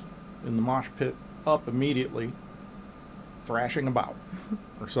fans in the mosh pit up immediately, thrashing about,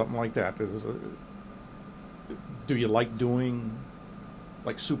 or something like that. Do you like doing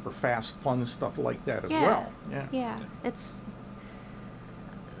like super fast, fun stuff like that as well? Yeah. Yeah. It's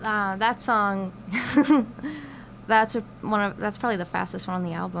that song. That's probably the fastest one on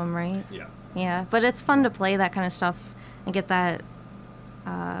the album, right? Yeah. Yeah, but it's fun to play that kind of stuff and get that.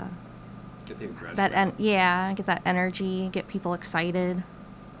 Get the aggression. Get that energy, get people excited.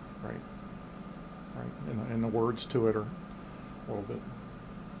 Right. And the words to it are a little bit.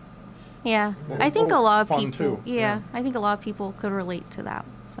 Yeah, Well, I think a lot of fun people. too, Yeah, yeah. I think a lot of people could relate to that.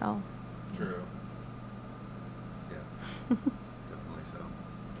 So. True. Yeah. Definitely so.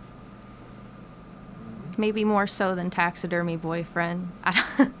 Maybe more so than Taxidermy Boyfriend.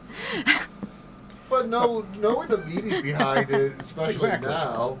 But knowing the meaning behind it, especially Exactly.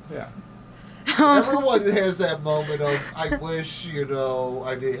 now, Yeah. everyone has that moment of, I wish, I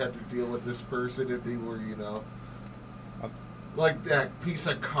didn't have to deal with this person if they were, like that piece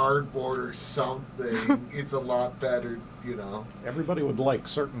of cardboard or something. It's a lot better, Everybody would like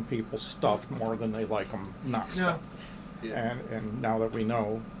certain people's stuff more than they like them not Yeah. stuff. And now that we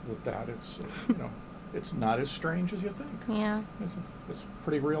know that it's it's not as strange as you think. Yeah. It's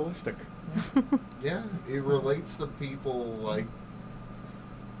pretty realistic. Yeah, it relates to people like,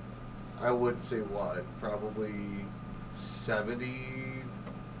 I would say what, probably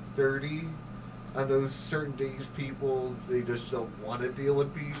 70-30. On those certain days, people, they just don't want to deal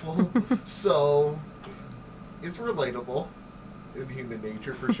with people. So, it's relatable in human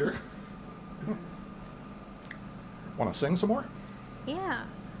nature for sure. Want to sing some more? Yeah.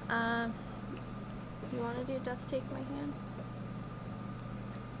 You want to do Death Take My Hand?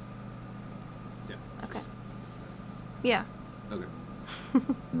 Yeah. Okay. Yeah. Okay.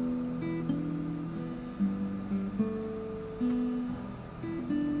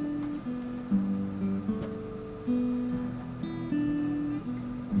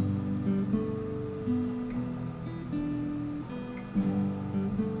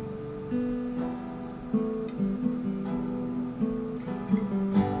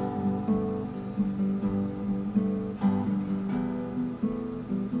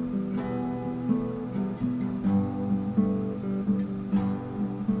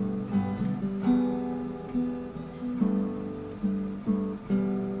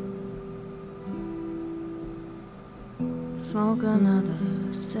 Smoke another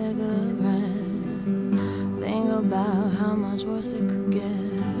cigarette. Think about how much worse it could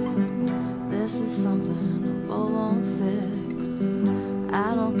get. This is something a bow won't fix.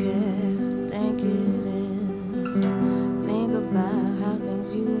 I don't care, think it is. Think about how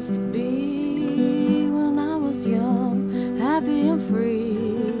things used to be when I was young, happy and free.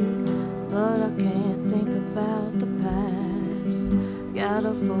 But I can't think about the past.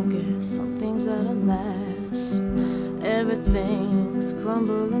 Gotta focus on things that'll last. Everything's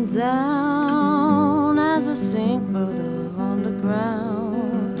crumbling down as I sink further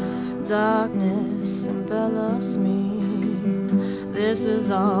underground. Darkness envelops me. This is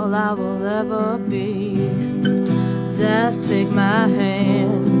all I will ever be. Death, take my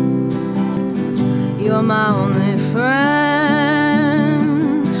hand. You're my only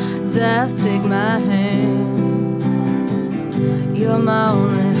friend. Death, take my hand. You're my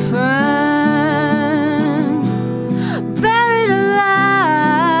only friend.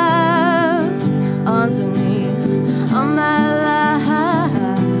 Underneath all my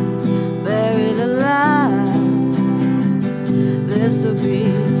lies, buried alive. This'll be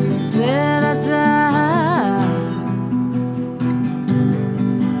the day I die.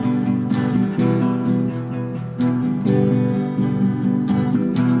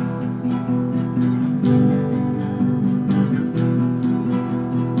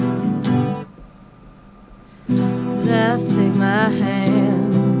 Death, take my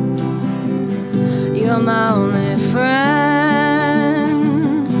hand. You're my only friend.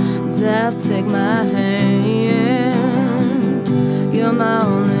 Death, take my hand. You're my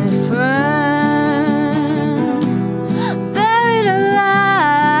only friend. Buried alive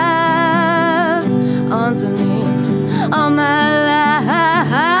underneath all my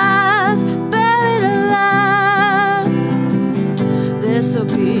lies. Buried alive. This'll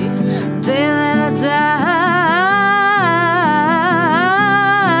be the day that I die.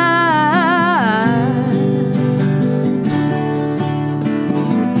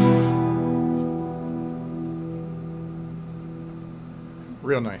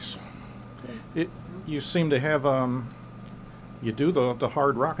 Real nice. You seem to have you do the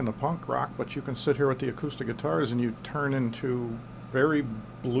hard rock and the punk rock, but you can sit here with the acoustic guitars and you turn into very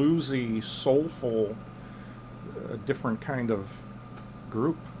bluesy, soulful, different kind of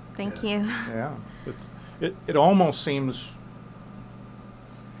group. Thank you. Yeah, it almost seems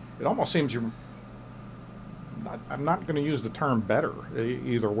you're. I'm not going to use the term better.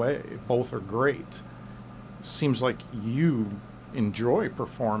 Either way, both are great. Seems like you enjoy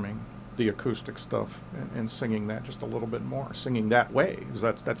performing the acoustic stuff and singing that just a little bit more, singing that way, because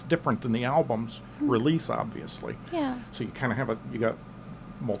that's different than the album's release, obviously. Yeah. So you kind of have you got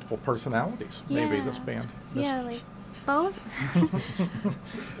multiple personalities, maybe, this band. Yeah, like both.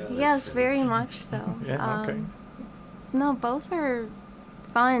 Yes, very much so. Yeah, okay. No, both are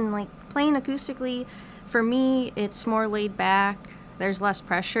fun. Like playing acoustically, for me, it's more laid back. There's less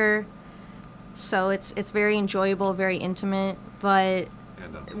pressure. So it's very enjoyable, very intimate, but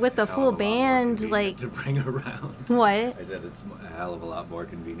with the full band, like to bring around. What? I said it's a hell of a lot more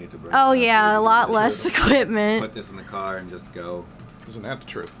convenient to bring. Oh yeah, a lot less equipment. Put this in the car and just go. Isn't that the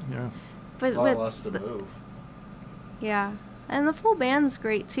truth? Yeah. But a lot less to move. Yeah, and the full band's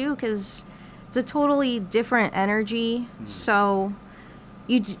great too because it's a totally different energy. So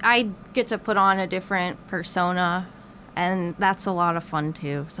I get to put on a different persona. And that's a lot of fun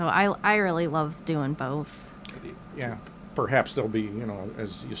too. So I really love doing both. Yeah. perhaps there'll be,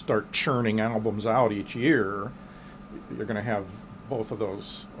 as you start churning albums out each year, you're going to have both of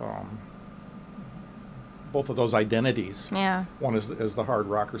those identities. Yeah. One is the hard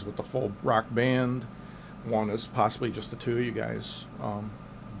rockers with the full rock band. One is possibly just the two of you guys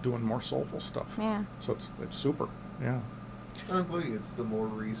doing more soulful stuff. Yeah. So it's super. Yeah. I think it's the more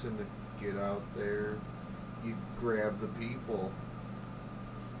reason to get out there. You grab the people.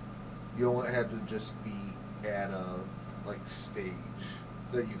 You don't have to just be at a stage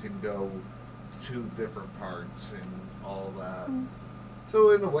that you can go to different parts and all that. Mm.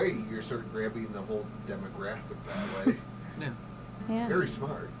 So in a way, you're sort of grabbing the whole demographic that way. Yeah. Very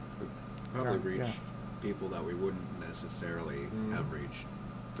smart. Probably reach people that we wouldn't necessarily have reached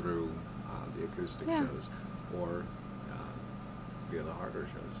through the acoustic shows or via the harder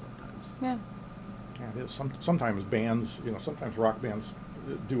shows sometimes. Yeah. Yeah, it is. Sometimes bands, sometimes rock bands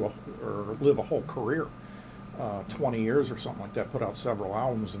or live a whole career, 20 years or something like that, put out several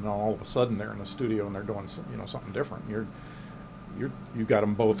albums, and then all of a sudden they're in the studio and they're doing something different. You got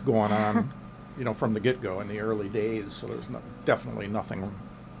them both going on, from the get-go in the early days. So there's definitely nothing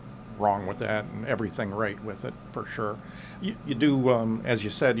wrong with that, and everything right with it for sure. You do, as you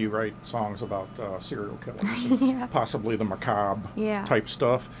said, you write songs about serial killers, and possibly the macabre type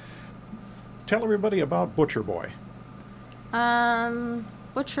stuff. Tell everybody about Butcher Boy.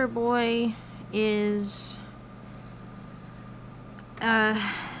 Butcher Boy is,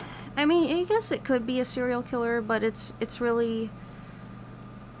 I guess it could be a serial killer, but it's really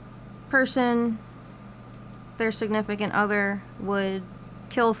person their significant other would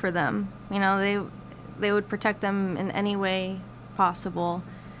kill for them. They would protect them in any way possible.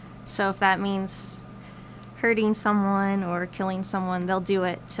 So if that means hurting someone or killing someone, they'll do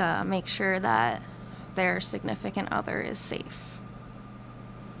it to make sure that their significant other is safe.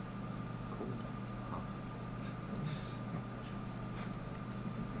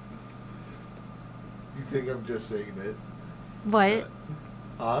 You think I'm just saying it? What?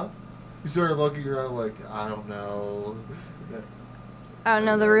 Huh? You started looking around like, I don't know. Oh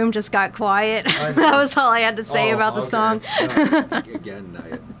no, the room just got quiet. That was all I had to say about the song. Again, I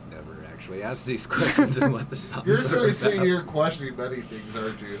had never actually asked these questions and what the song You're sort of saying you're questioning many things,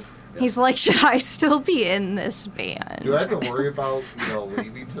 aren't you? He's like, should I still be in this band? Do I have to worry about,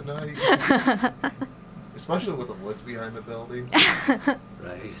 leaving tonight? Especially with the woods behind the building.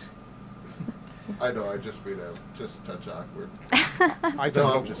 Right. I know, I just made a touch awkward. I think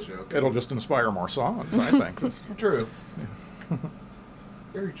I'm just joking. It'll just inspire more songs, I think. That's true. Yeah.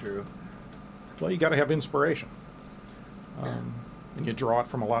 Very true. Well, you got to have inspiration. And you draw it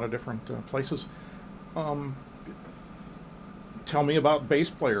from a lot of different places. Tell me about bass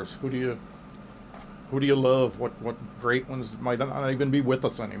players. Who do you love? What great ones might not even be with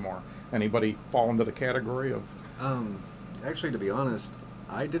us anymore? Anybody fall into the category of? Actually, to be honest,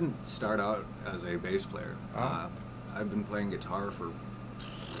 I didn't start out as a bass player. Oh. I've been playing guitar for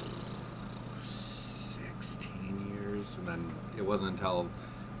 16 years, and then it wasn't until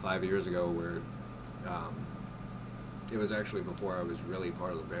 5 years ago where it was actually before I was really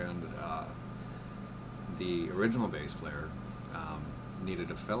part of the band. The original bass player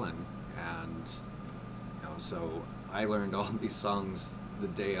needed a fill-in, and so I learned all these songs the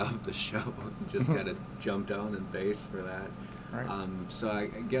day of the show. Just kind of jumped on and bass for that. Right. So I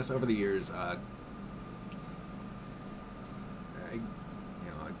guess over the years,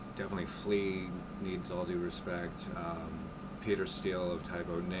 definitely Flea needs all due respect. Peter Steele of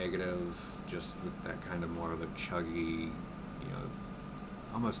Typo Negative, just with that kind of more of a chuggy,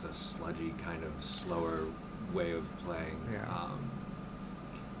 almost a sludgy kind of slower way of playing. Yeah.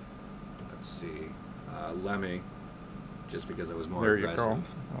 Let's see, Lemmy, just because I was more there aggressive. You go.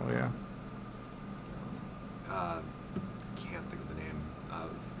 Oh yeah. Can't think of the name of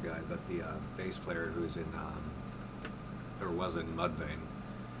the guy, but the bass player who's in, or was in Mudvayne.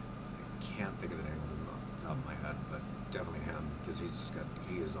 I can't think of the name of him off the top of my head, but definitely him, because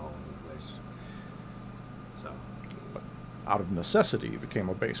he is all over the place. So. But out of necessity, you became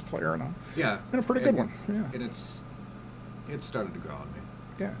a bass player, and a pretty good one. Yeah. And it started to grow on me.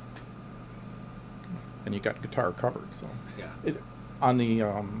 Yeah. And you got guitar covered, so. Yeah. On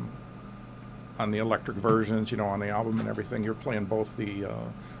the electric versions, on the album and everything, you're playing both the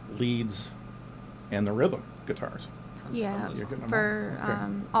leads and the rhythm guitars. Yeah, for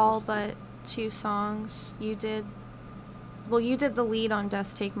all but 2 songs, you did the lead on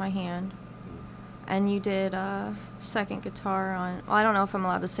Death Take My Hand, and you did second guitar on, I don't know if I'm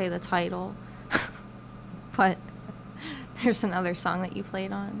allowed to say the title, but there's another song that you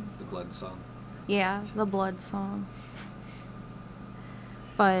played on. The Blood song. Yeah, the Blood song.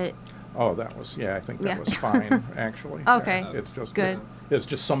 But Oh, that was, I think that Yeah. was fine, actually. Okay, Yeah, it's just good. It's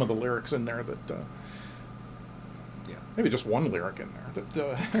just some of the lyrics in there that, maybe just one lyric in there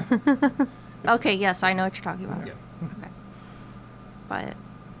that, Okay, yes, I know what you're talking about. Yeah. Okay. But,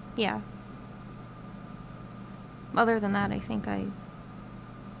 yeah. Other than that, I think I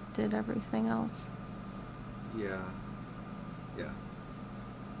did everything else. Yeah. Yeah.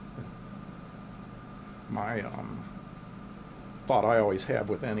 my thought I always have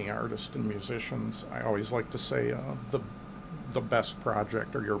with any artist and musicians, I always like to say the best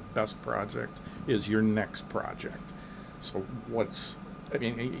project or your best project is your next project. So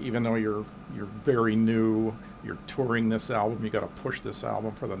even though you're very new, you're touring this album, you got to push this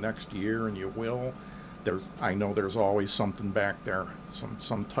album for the next year, and you will. I know there's always something back there,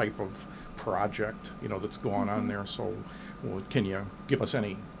 some type of project, that's going on there. So, can you give us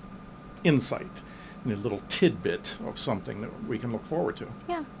any insight, any little tidbit of something that we can look forward to?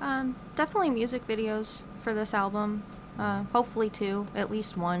 Yeah, definitely music videos for this album. Hopefully 2, at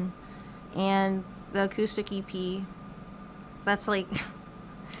least 1, and the acoustic EP. That's like,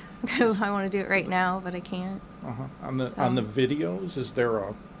 I want to do it right now, but I can't. On the videos,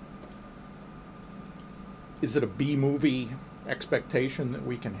 is it a B-movie expectation that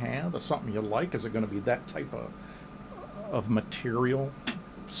we can have? Is something you like? Is it going to be that type of material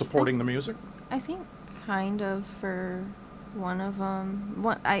supporting the music? I think kind of for one of them.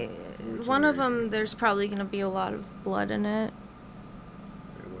 One of them, there's probably going to be a lot of blood in it.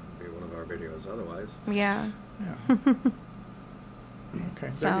 It wouldn't be one of our videos otherwise. Yeah. Okay.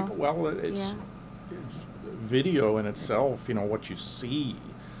 So, there you go. Well, it's video in itself. What you see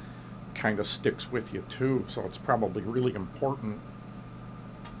kind of sticks with you too. So it's probably really important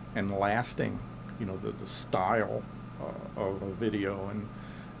and lasting. The style of a video and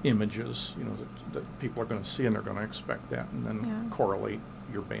images. That people are going to see, and they're going to expect that, and then correlate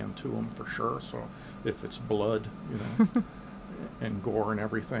your band to them for sure. So if it's blood, and gore and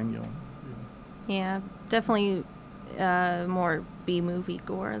everything, you'll. Yeah, definitely more B-movie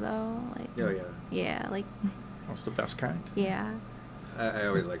gore though. Like. Oh yeah. Yeah, like. That's the best kind. Yeah. I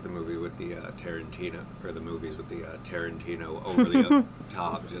always like the movie with the Tarantino, or the movies with the Tarantino over the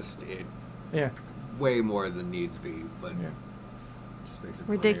top. Just way more than needs be, but just makes it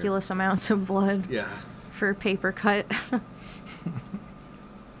ridiculous funnier. Amounts of blood. Yeah. For paper cut.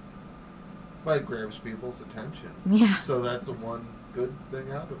 But it grabs people's attention. Yeah. So that's the one good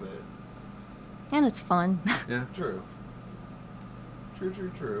thing out of it. And it's fun. Yeah. True.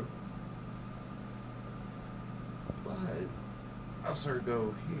 True. But I'll sort of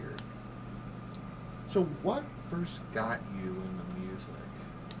go here. So what first got you into music?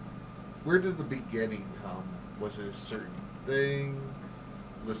 Where did the beginning come? Was it a certain thing?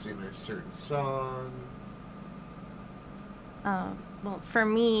 Listening to a certain song? Well, for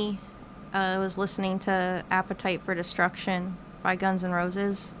me, I was listening to Appetite for Destruction by Guns N'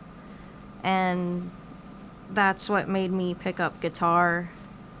 Roses. And that's what made me pick up guitar.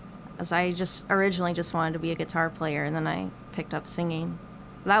 As I originally just wanted to be a guitar player, and then I picked up singing.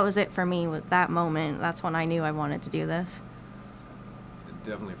 That was it for me with that moment. That's when I knew I wanted to do this.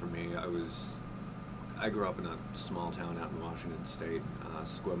 Definitely for me, I grew up in a small town out in Washington State,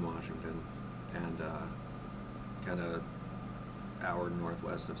 Sequim, Washington, and kind of hour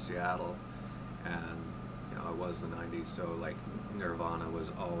northwest of Seattle. And it was the 90s, so like Nirvana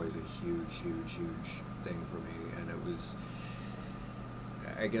was always a huge thing for me. And it was,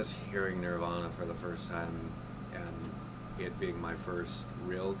 I guess, hearing Nirvana for the first time and it being my first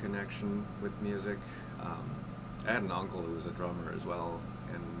real connection with music. I had an uncle who was a drummer as well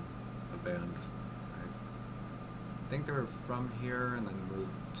in a band. I think they were from here and then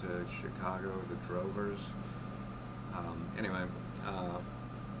moved to Chicago, the Drovers. Anyway,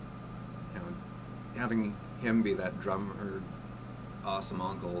 having him be that drummer, awesome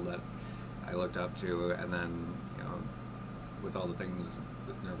uncle that I looked up to, and then with all the things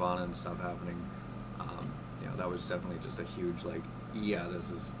with Nirvana and stuff happening, that was definitely just a huge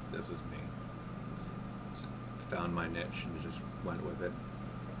this is me. Just found my niche and just went with it.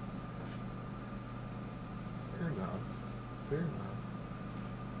 Fair enough.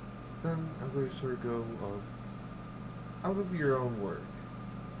 Then I'm going to sort of go out of your own work.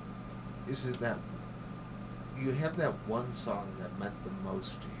 Is it that you have that one song that meant the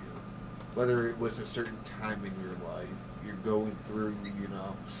most to you? Whether it was a certain time in your life, you're going through,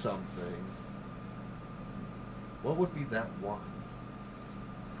 something. What would be that one?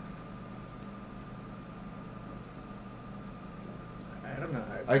 I don't know.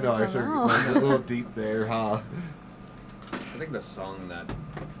 I know, I sort of went a little deep there, huh? I think the song that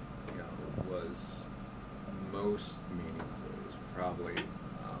was most meaningful was probably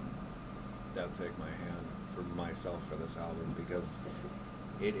death take my hand for myself for this album, because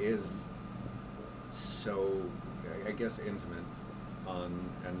it is so, I guess, intimate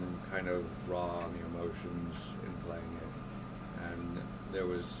and kind of raw on the emotions in playing it. And there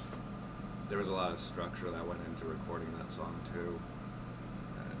was a lot of structure that went into recording that song too.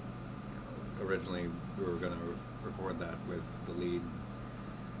 And, originally we were going to record that with the lead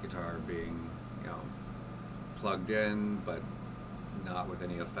guitar being, plugged in, but not with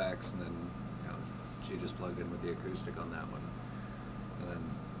any effects, and then she just plugged in with the acoustic on that one. And then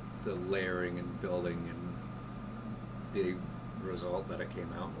the layering and building and the result that it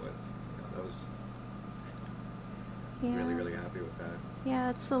came out with, that was really, really happy with that. Yeah,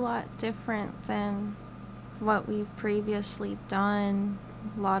 it's a lot different than what we've previously done.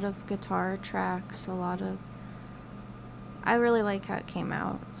 A lot of guitar tracks, I really like how it came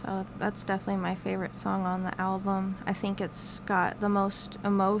out, so that's definitely my favorite song on the album. I think it's got the most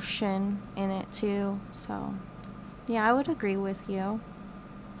emotion in it too, so yeah, I would agree with you.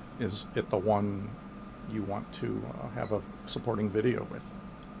 Is it the one you want to have a supporting video with?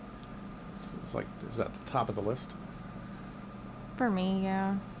 It's like, is that the top of the list? For me,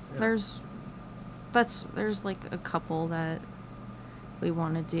 yeah. There's like a couple that we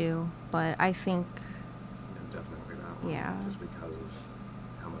want to do, but I think definitely that one. Yeah. Just because of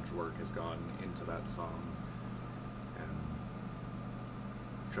how much work has gone into that song, and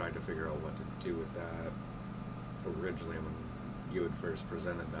tried to figure out what to do with that originally when you had first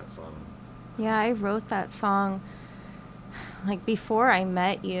presented that song. Yeah, I wrote that song like before I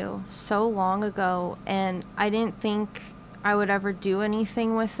met you, so long ago, and I didn't think I would ever do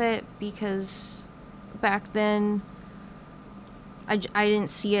anything with it, because back then I didn't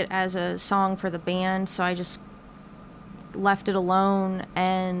see it as a song for the band, so I just left it alone.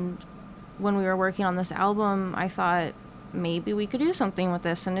 And when we were working on this album, I thought maybe we could do something with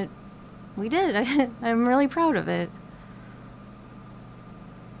this, and we did. I'm really proud of it.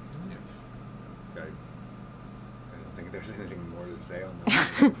 I don't think there's anything more to say on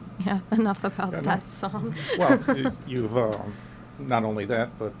that. Yeah, enough about that song. Well, you've not only that,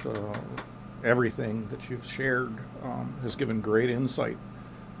 but everything that you've shared has given great insight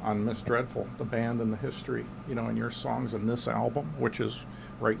on Miss Dreadful, the band, and the history, and your songs in this album, which is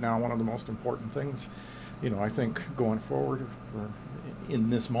right now one of the most important things, I think going forward in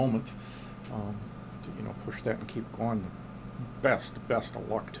this moment, to, push that and keep going. Best of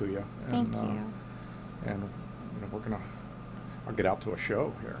luck to you. Thank you. And I'll get out to a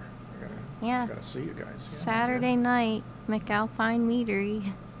show here. I gotta see you guys. Saturday night, McAlpine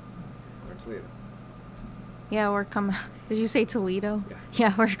Meadery. Or Toledo. Yeah, we're coming. Did you say Toledo? Yeah.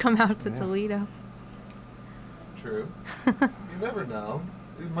 Yeah, we're coming out to Toledo. True. You never know.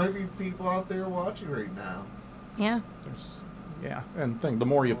 There might be people out there watching right now. Yeah. Yeah, and the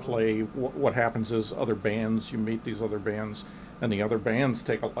more you play, what happens is other bands, you meet these other bands, and the other bands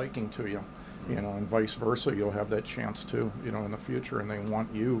take a liking to you, and vice versa. You'll have that chance too, in the future, and they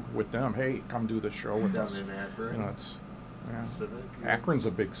want you with them. Hey, come do the show with us. Down in Akron. It's Civic, Akron's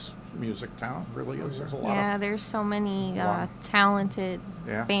a big music town, really is. There's a lot. Yeah, there's so many talented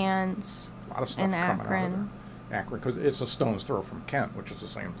bands a lot of stuff in coming Akron. out of there. Akron, because it's a stone's throw from Kent, which is the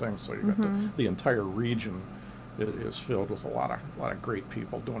same thing. So you got the entire region is filled with a lot of great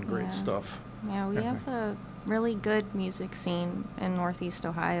people doing great stuff. Yeah, we have a really good music scene in Northeast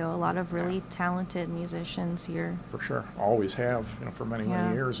Ohio. A lot of really talented musicians here. For sure, always have, for many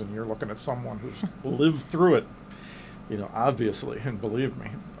years. And you're looking at someone who's lived through it, obviously. And believe me,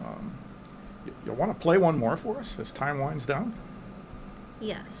 you'll want to play one more for us as time winds down.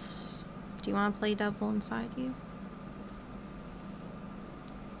 Yes. Do you want to play Devil Inside You?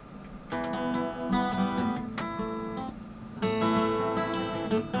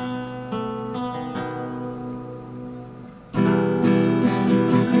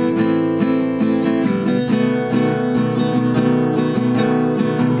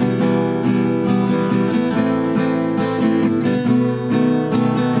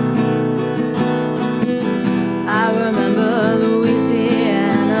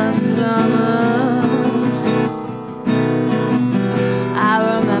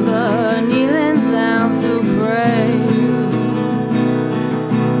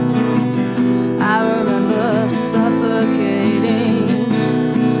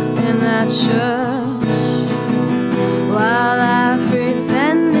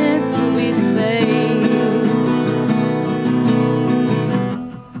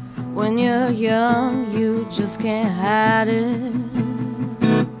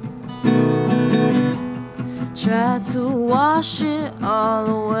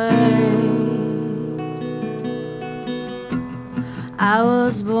 I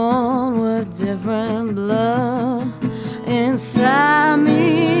was born with different blood inside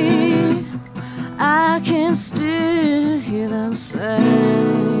me. I can still hear them say,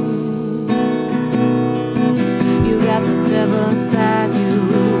 you got the devil inside you.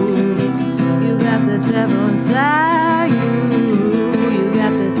 You got the devil inside you. You got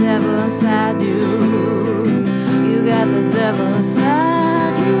the devil inside you. You got the devil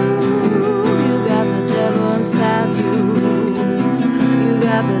inside you. You got the devil inside you. You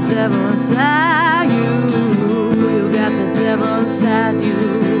got the devil inside you. You got the devil inside you.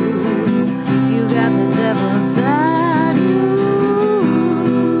 You got the devil inside you.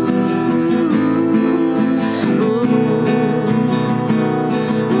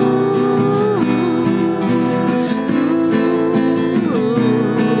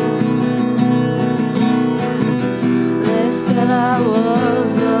 They said I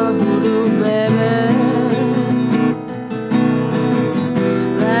was a voodoo baby,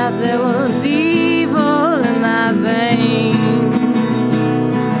 that there was evil in my veins.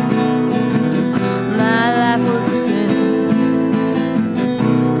 My life was a sin,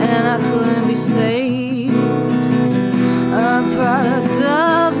 and I couldn't be saved. A product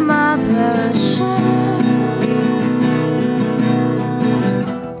of my passion.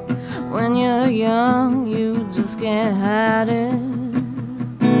 When you're young, you just can't hide it.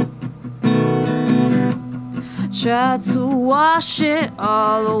 Try to wash it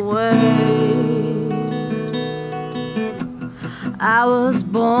all away. I was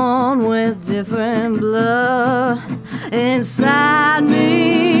born with different blood inside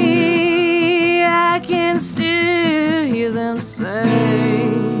me. I can still hear them say,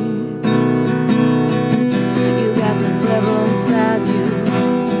 you got the devil inside you.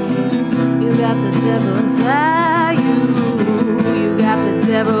 You got the devil inside you. You got the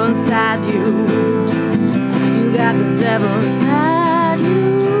devil inside you. You got the devil inside you.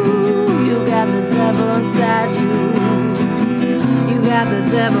 You got the devil inside you. You got the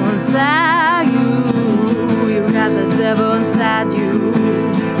devil inside you. You got the devil inside you.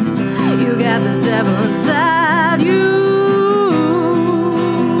 You got the devil inside you.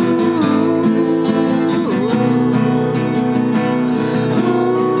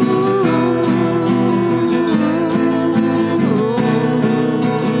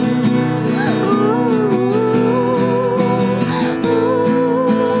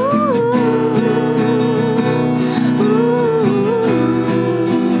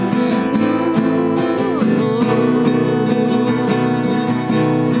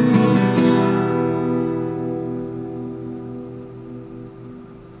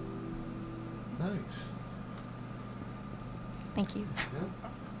 Thank you.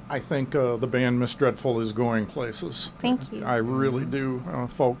 I think the band Miss Dreadful is going places. Thank you. I really do,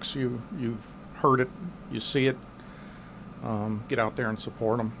 folks. You've heard it, you see it. Get out there and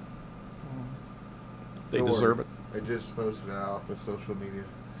support them. They Don't deserve worry. it. I just posted it off of social media.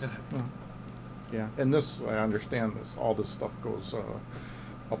 Yeah, and this, I understand this. All this stuff goes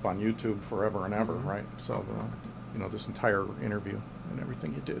up on YouTube forever and ever, right? So, this entire interview and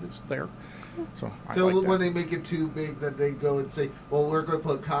everything you did is there. So I Till like when that. they make it too big, then they go and say, "Well, we're going to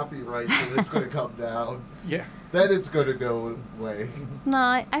put copyrights, and it's going to come down." Yeah. Then it's going to go away. No,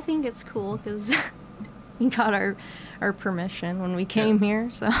 I think it's cool because we got our permission when we came here,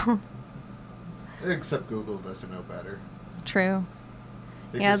 so. Except Google doesn't know better. True.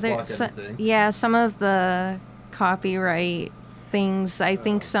 They Yeah, just block there's everything. some of the copyright things. I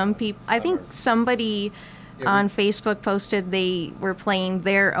think somebody on Facebook posted they were playing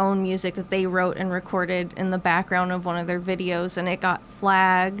their own music that they wrote and recorded in the background of one of their videos, and it got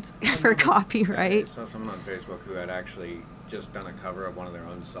flagged for copyright. I saw someone on Facebook who had actually just done a cover of one of their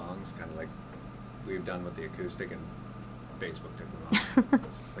own songs, kind of like we've done with the acoustic, and Facebook took them off.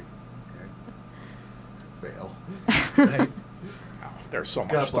 It's just like, okay. Fail. Right. There's so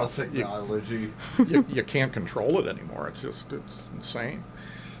much God stuff. bless technology. You can't control it anymore. It's insane.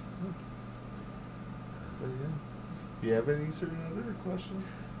 But yeah. Do you have any sort of other questions?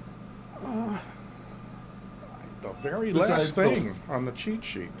 The very Besides last thing on the cheat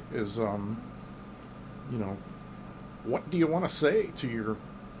sheet is, what do you want to say to your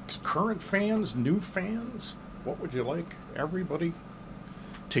current fans, new fans? What would you like everybody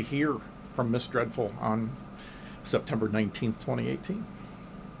to hear from Miss Dreadful on September 19th, 2018?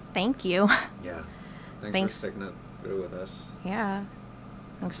 Thank you. Yeah. Thanks Thanks. for sticking it through with us. Yeah.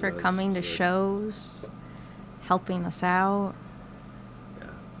 Thanks for It was coming to good. shows, helping us out. Yeah.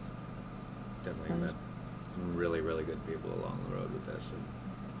 Definitely met some really, really good people along the road with this, and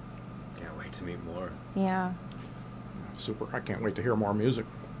can't wait to meet more. Yeah. Super. I can't wait to hear more music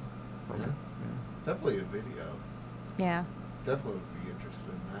from Yeah. you. Definitely a video. Yeah. Definitely would be interested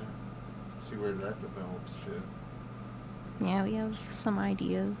in that. See where that develops too. Yeah, we have some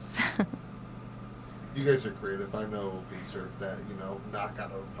ideas. You guys are creative. I know we serve that, knock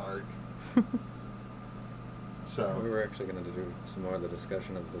out of the park. So we were actually going to do some more of the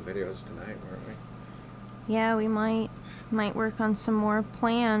discussion of the videos tonight, weren't we? Yeah, we might work on some more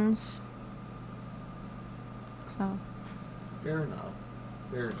plans. So. Fair enough.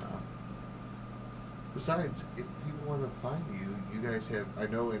 Besides, if people want to find you, you guys have, I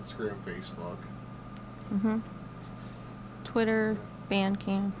know, Instagram, Facebook. Twitter,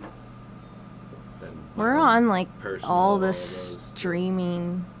 Bandcamp. Then We're on like personal, all the all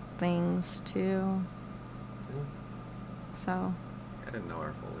streaming things too. Yeah. So. I didn't know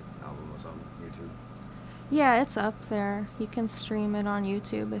our full album was on YouTube. Yeah, it's up there. You can stream it on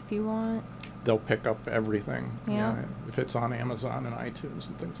YouTube if you want. They'll pick up everything. Yeah. If it's on Amazon and iTunes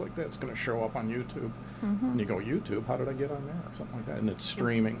and things like that, it's going to show up on YouTube. And you go, YouTube? How did I get on there? Or something like that. And it's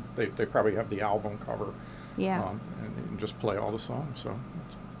streaming. They probably have the album cover. Yeah. And you can just play all the songs. So.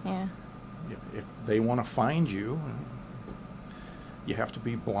 Yeah. If they want to find you, you have to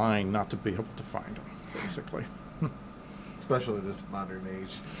be blind not to be able to find them, basically. Especially this modern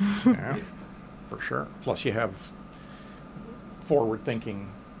age. Yeah, for sure. Plus, you have forward-thinking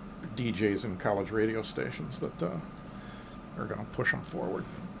DJs and college radio stations that are going to push them forward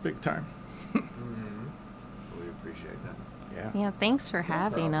big time. We appreciate that. Yeah. Yeah, thanks for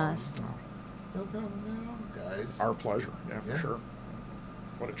having us. No problem at all, guys. Our pleasure. Yeah, for sure.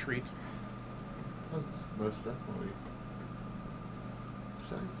 What a treat. Most definitely.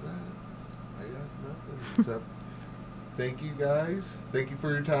 Besides that, I got nothing except thank you guys. Thank you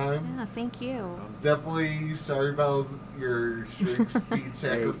for your time. Yeah, thank you. Definitely sorry about your strings being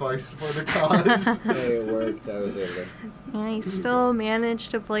sacrificed for the cause. Hey, it worked. I was able to. Yeah, you still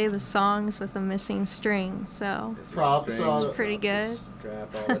managed to play the songs with a missing string, so Props on it's pretty good.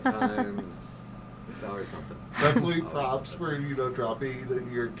 Strap all the time. It's always something. Definitely props for, dropping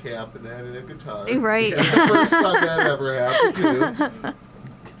your cap and that in a guitar. Right. That's the first time that ever happened, too.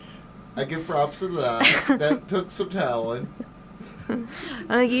 I give props to that. That took some talent.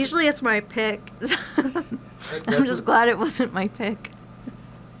 Usually it's my pick. I'm just glad it wasn't my pick.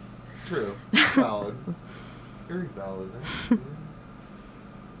 True. Valid. Very valid. Eh?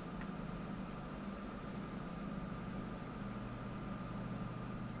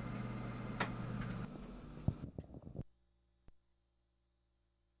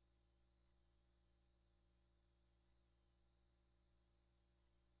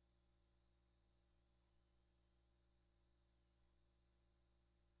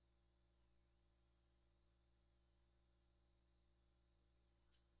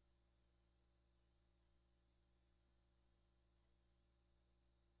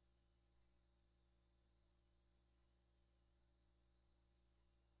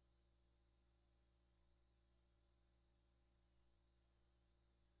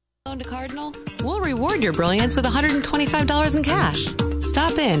 Loan to Cardinal? We'll reward your brilliance with $125 in cash.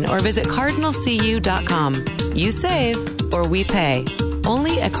 Stop in or visit cardinalcu.com. You save or we pay.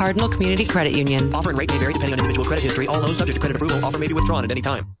 Only at Cardinal Community Credit Union. Offer and rate may vary depending on individual credit history. All loans subject to credit approval. Offer may be withdrawn at any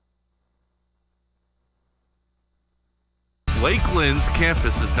time. Lakeland's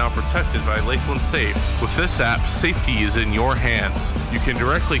campus is now protected by Lakeland Safe. With this app, safety is in your hands. You can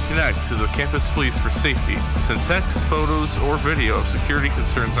directly connect to the campus police for safety, send texts, photos, or video of security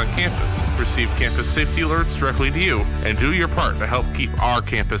concerns on campus, receive campus safety alerts directly to you, and do your part to help keep our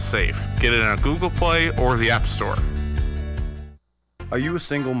campus safe. Get it on Google Play or the App Store. Are you a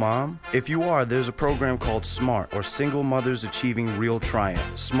single mom? If you are, there's a program called SMART, or Single Mothers Achieving Real Triumph.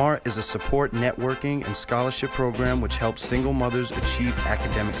 SMART is a support, networking, and scholarship program which helps single mothers achieve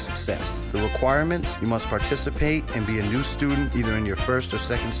academic success. The requirements: you must participate and be a new student either in your first or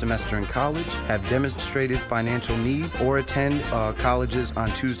second semester in college, have demonstrated financial need, or attend colleges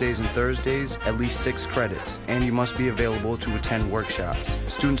on Tuesdays and Thursdays, at least 6 credits, and you must be available to attend workshops.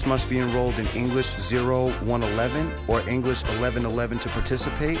 Students must be enrolled in English 0111 or English 1111 to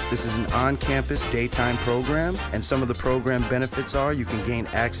participate. This is an on-campus daytime program, and some of the program benefits are: you can gain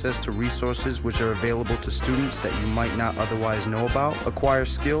access to resources which are available to students that you might not otherwise know about, acquire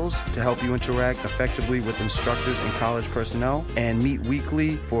skills to help you interact effectively with instructors and college personnel, and meet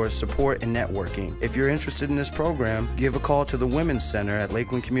weekly for support and networking. If you're interested in this program, give a call to the Women's Center at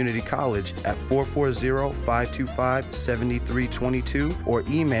Lakeland Community College at 440-525-7322 or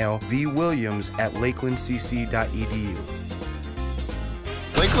email vwilliams@lakelandcc.edu.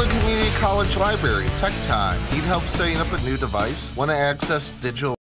 Lakeland Community College Library, Tech Time. Need help setting up a new device? Want to access digital